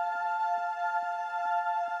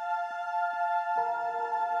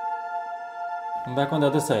 I'm back on the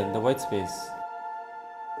other side, the white space.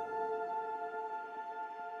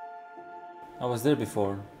 I was there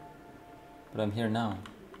before, but I'm here now.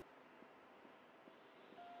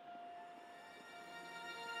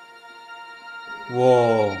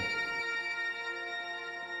 Whoa.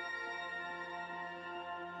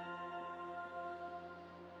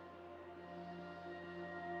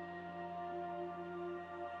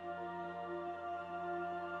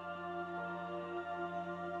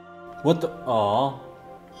 What the? Aw.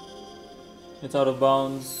 It's out of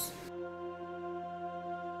bounds.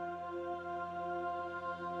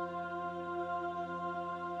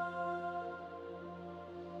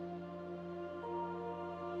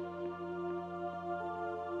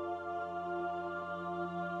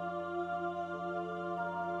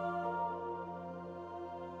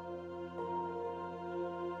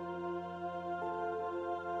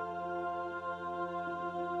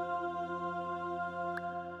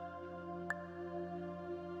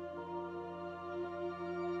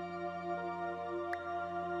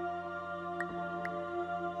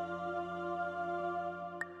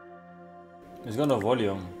 It's got no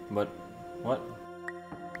volume, but what?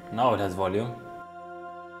 Now it has volume.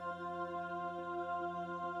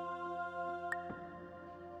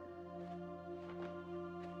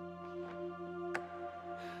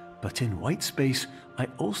 But in white space, I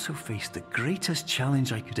also faced the greatest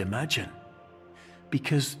challenge I could imagine.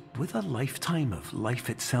 Because with a lifetime of life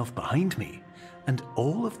itself behind me, and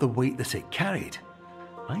all of the weight that it carried,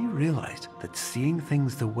 I realized that seeing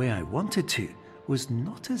things the way I wanted to was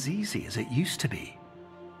not as easy as it used to be.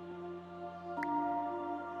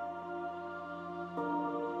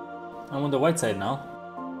 I'm on the white side now.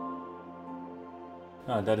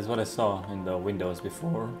 Ah, that is what I saw in the windows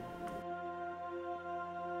before.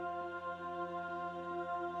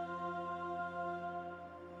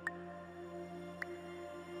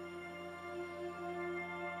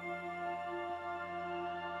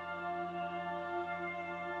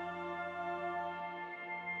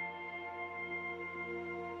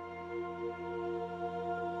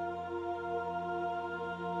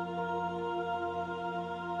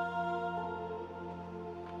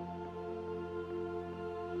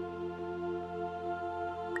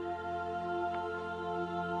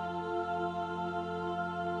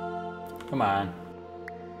 Come on.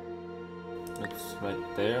 It's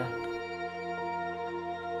right there.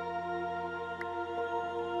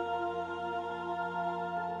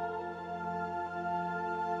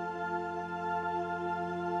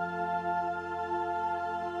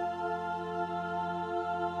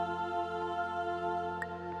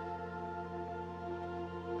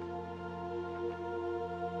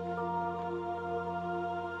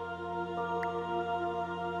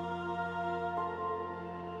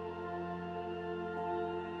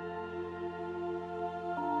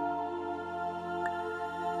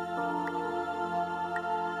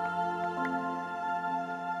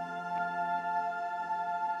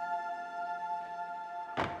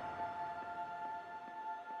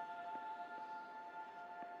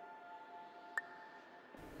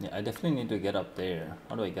 Yeah, I definitely need to get up there.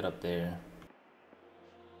 How do I get up there?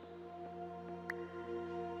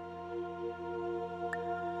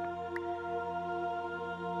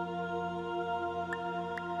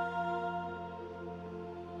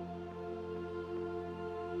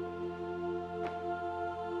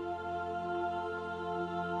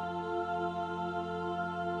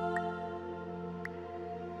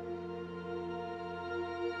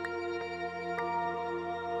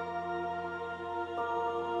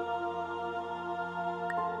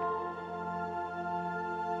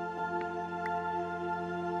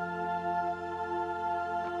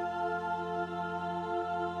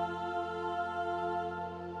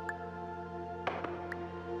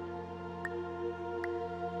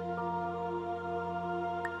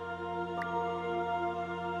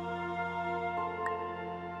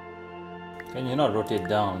 Can you not rotate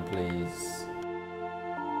down, please?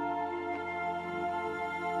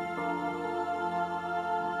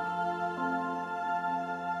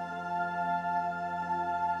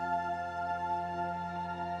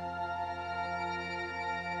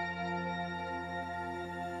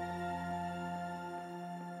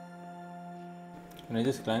 Can I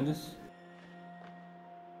just climb this?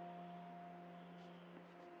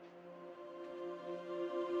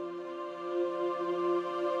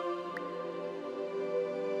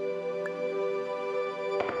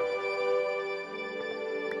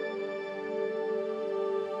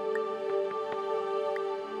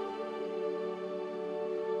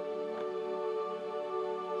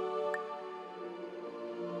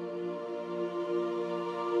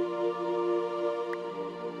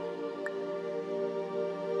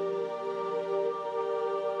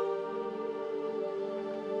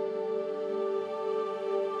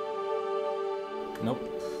 Nope.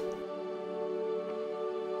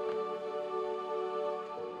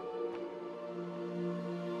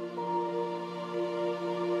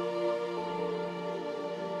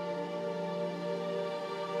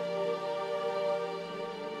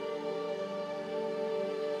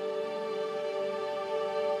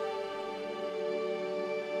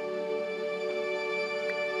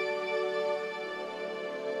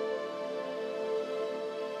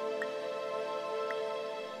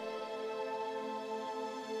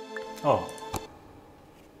 Oh,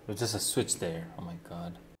 there's just a switch there. Oh my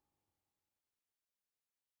god.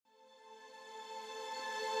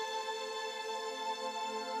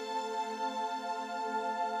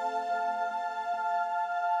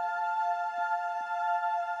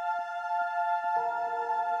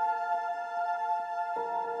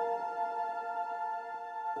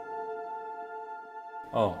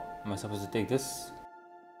 Oh, am I supposed to take this?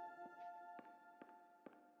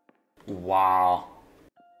 Wow.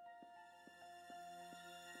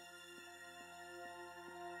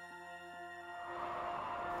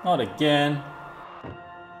 Not again.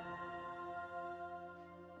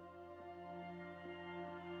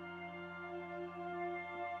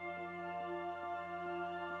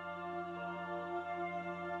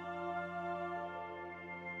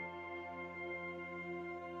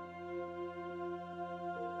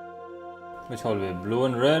 Which will be blue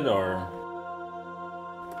and red or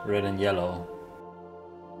red and yellow?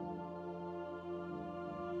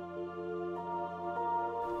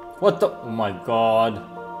 What the? Oh my god.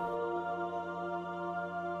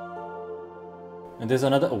 And there's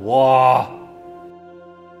another. Wow.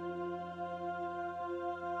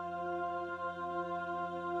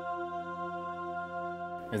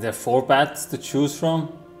 Is there 4 paths to choose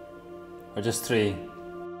from? Or just 3?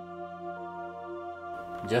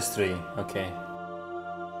 Just 3, okay.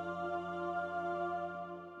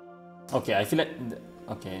 Okay, I feel like,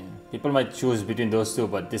 okay, people might choose between those two,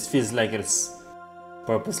 but this feels like it's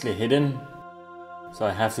purposely hidden. So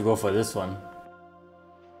I have to go for this one.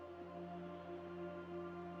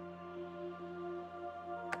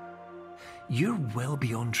 You're well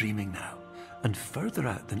beyond dreaming now, and further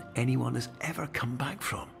out than anyone has ever come back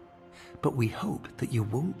from. But we hope that you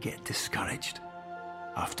won't get discouraged.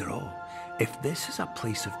 After all, if this is a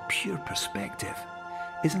place of pure perspective,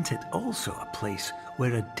 isn't it also a place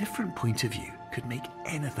where a different point of view could make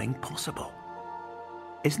anything possible?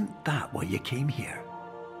 Isn't that why you came here?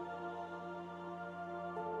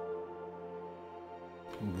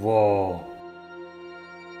 Whoa.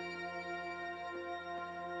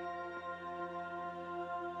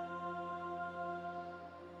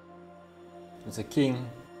 It's a king.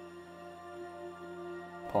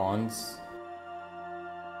 Pawns.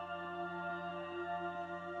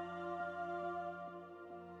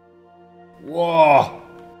 Whoa!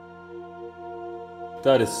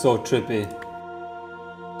 That is so trippy.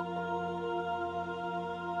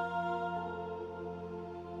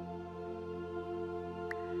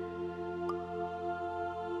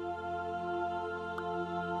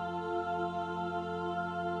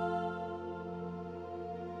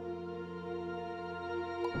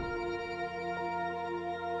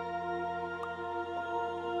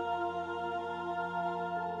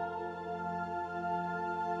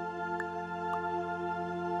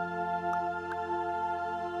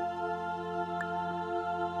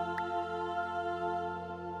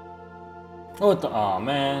 What the? Aw,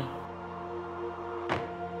 man.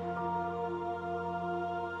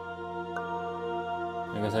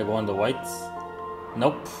 I guess I go on the whites.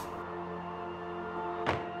 Nope.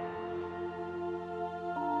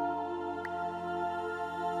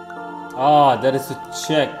 Ah, that is to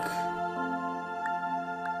check.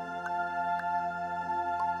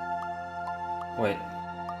 Wait.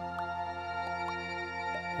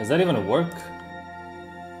 Does that even work?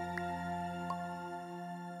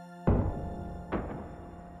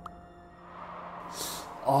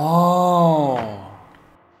 Oh,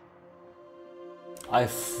 I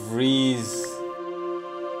freeze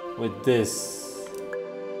with this.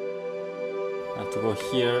 I have to go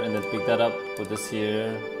here and then pick that up, put this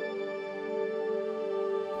here,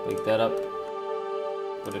 pick that up,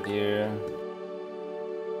 put it here,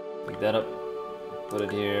 pick that up, put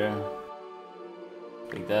it here,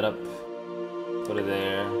 pick that up, put it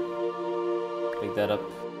there, pick that up,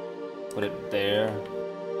 put it there.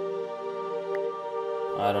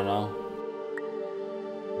 I don't know.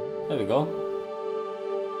 There we go.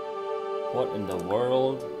 What in the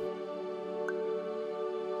world?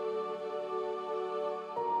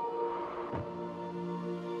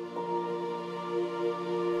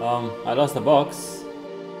 I lost the box.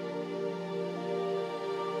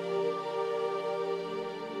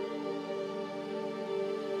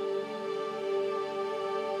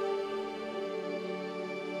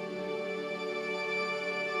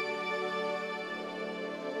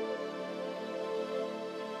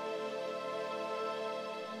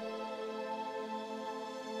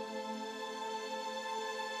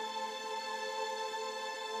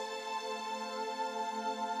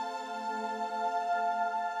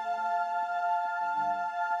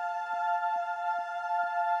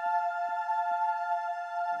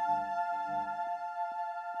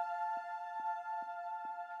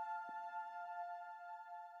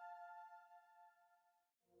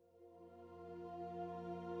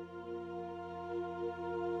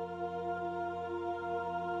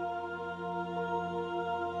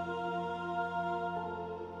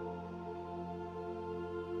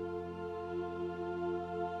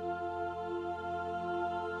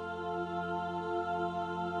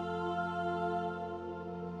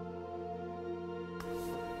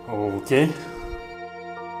 Okay.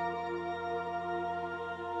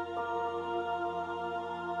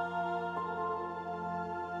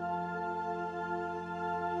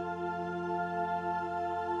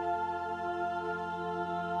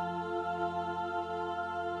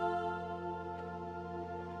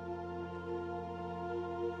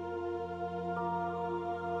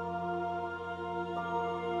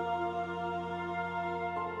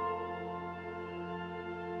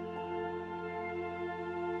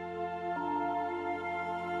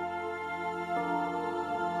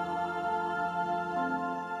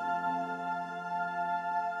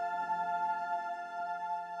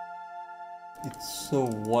 It's so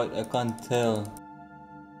white, I can't tell.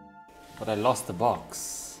 But I lost the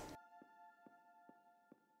box.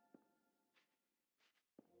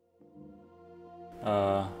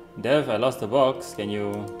 Dev, I lost the box. Can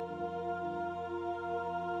you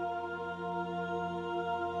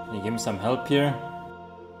give me some help here?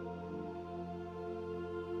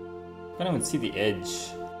 I can't even see the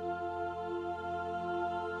edge.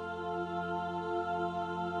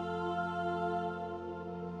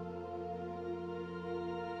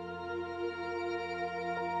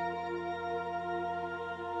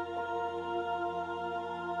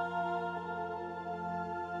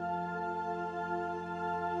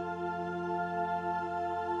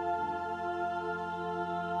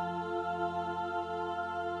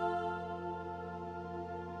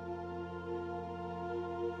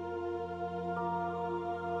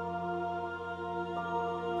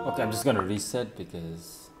 Okay, I'm just gonna reset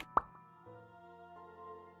because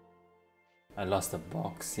I lost the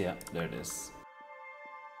box. Yeah, there it is.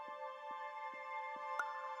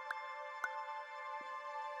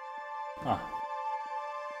 Ah.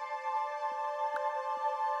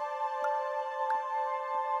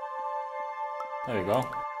 There we go.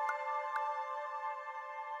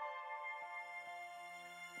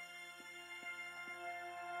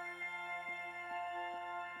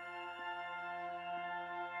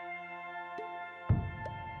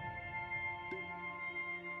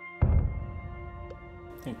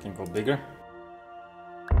 I think it can go bigger.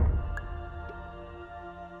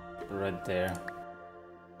 Right there.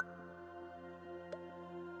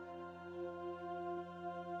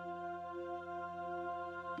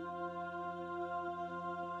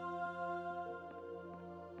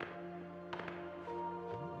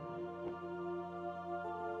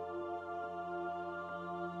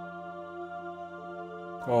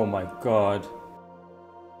 Oh my god.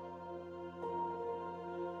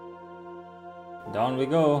 Down we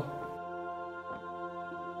go.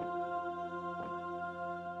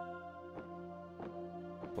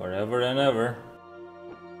 Forever and ever.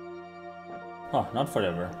 Huh, not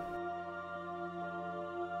forever.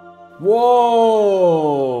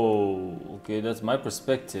 Whoa! Okay, that's my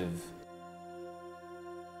perspective.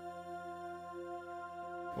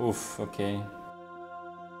 Oof, okay.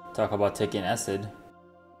 Talk about taking acid.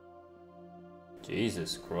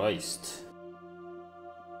 Jesus Christ.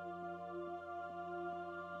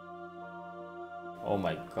 Oh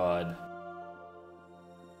my god.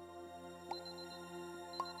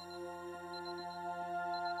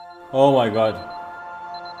 Oh my god.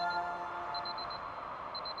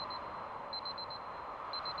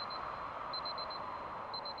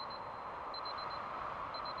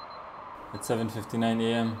 It's 7:59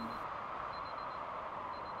 AM.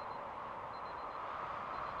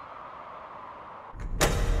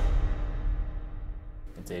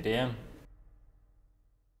 It's 8 AM.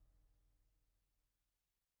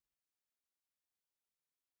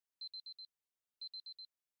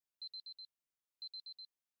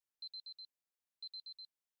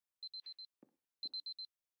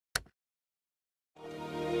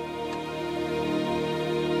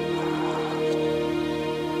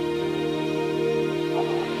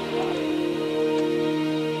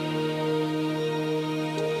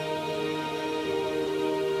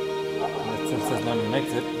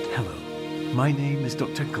 Hello, my name is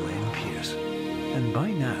Dr. Glenn Pierce, and by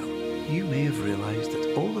now you may have realised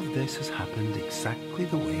that all of this has happened exactly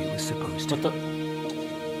the way it was supposed to.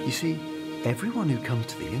 You see, everyone who comes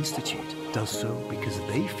to the Institute does so because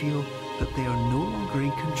they feel that they are no longer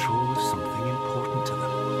in control of something important to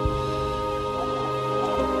them.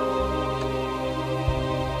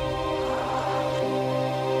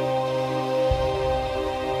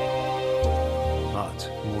 But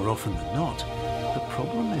more often than not, the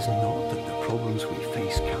problem is not that the problems we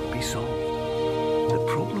face can't be solved. The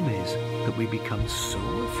problem is that we become so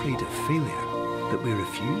afraid of failure that we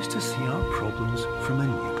refuse to see our problems from a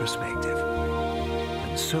new perspective.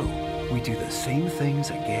 And so, we do the same things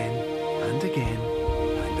again and again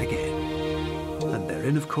and again. And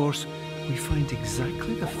therein, of course, we find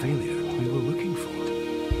exactly the failure we were looking for.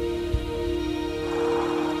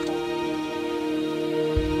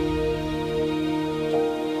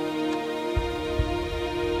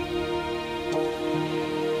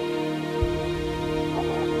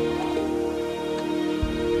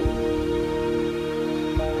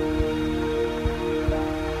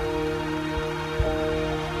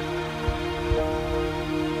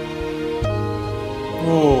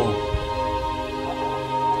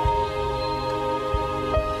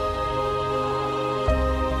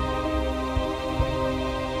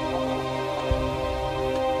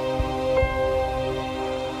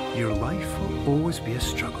 Your life will always be a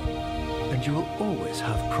struggle, and and you will always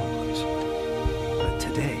have problems. But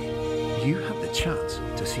today, you have the chance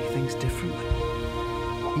to see things differently.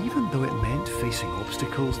 Even though it meant facing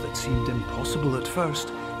obstacles that seemed impossible at first,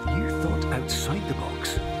 you thought outside the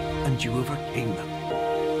box, and you overcame them.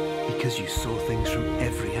 Because you saw things from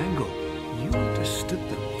every angle, you understood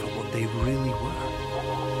them for what they really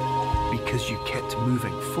were. Because you kept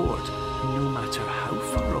moving forward, no matter how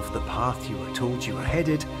far off the path you were told you were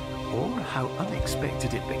headed, or how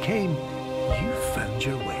unexpected it became, you found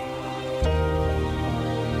your way.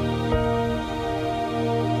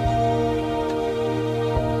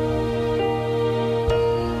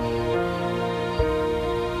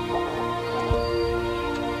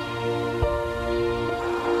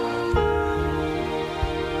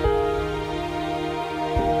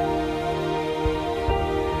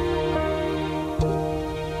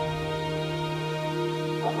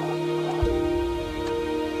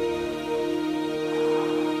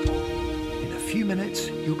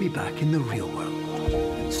 You'll be back in the real world,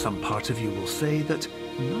 and some part of you will say that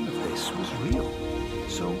none of this was real,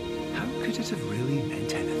 so how could it have really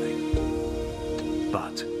meant anything?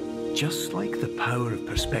 But, just like the power of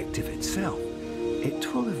perspective itself,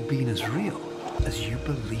 it will have been as real as you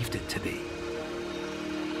believed it to be.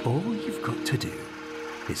 All you've got to do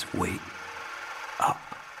is wait up.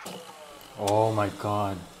 Oh my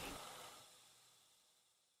god.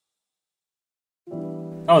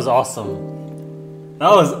 That was awesome.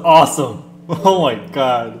 That was awesome! Oh my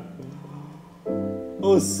god. That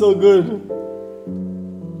was so good.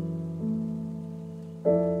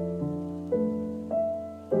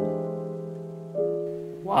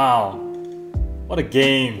 Wow. What a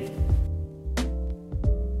game.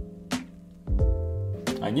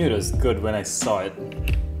 I knew it was good when I saw it.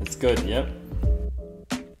 It's good, yep.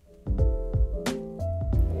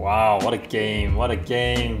 Wow, what a game. What a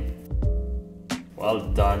game. Well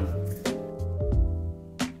done.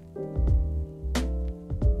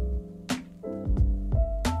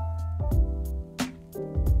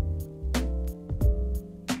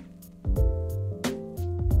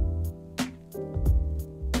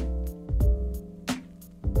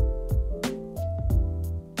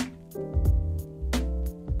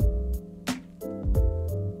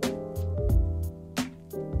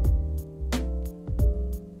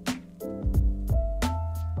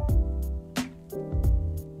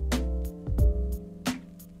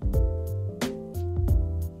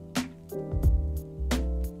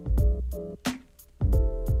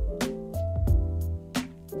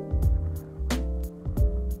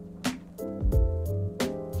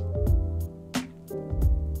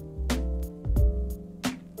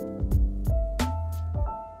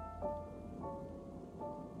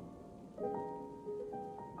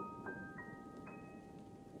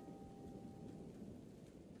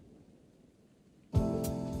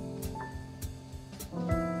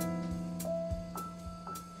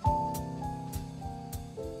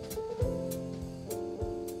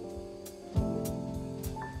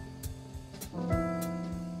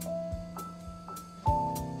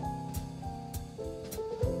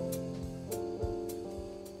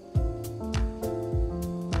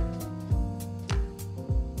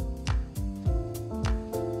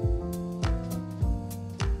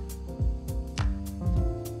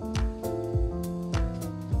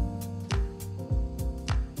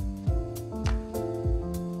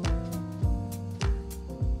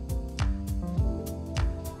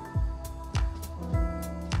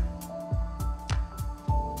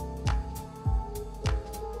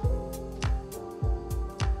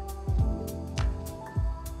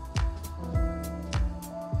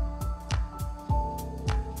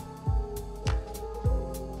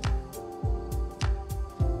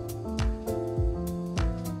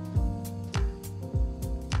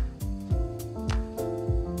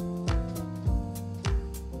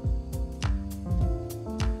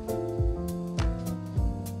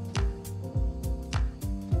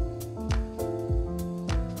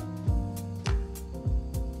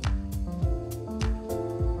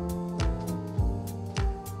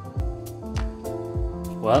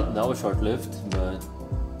 Well, that was short-lived, but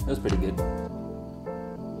it was pretty good.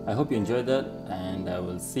 I hope you enjoyed that, and I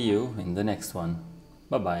will see you in the next one.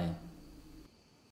 Bye-bye.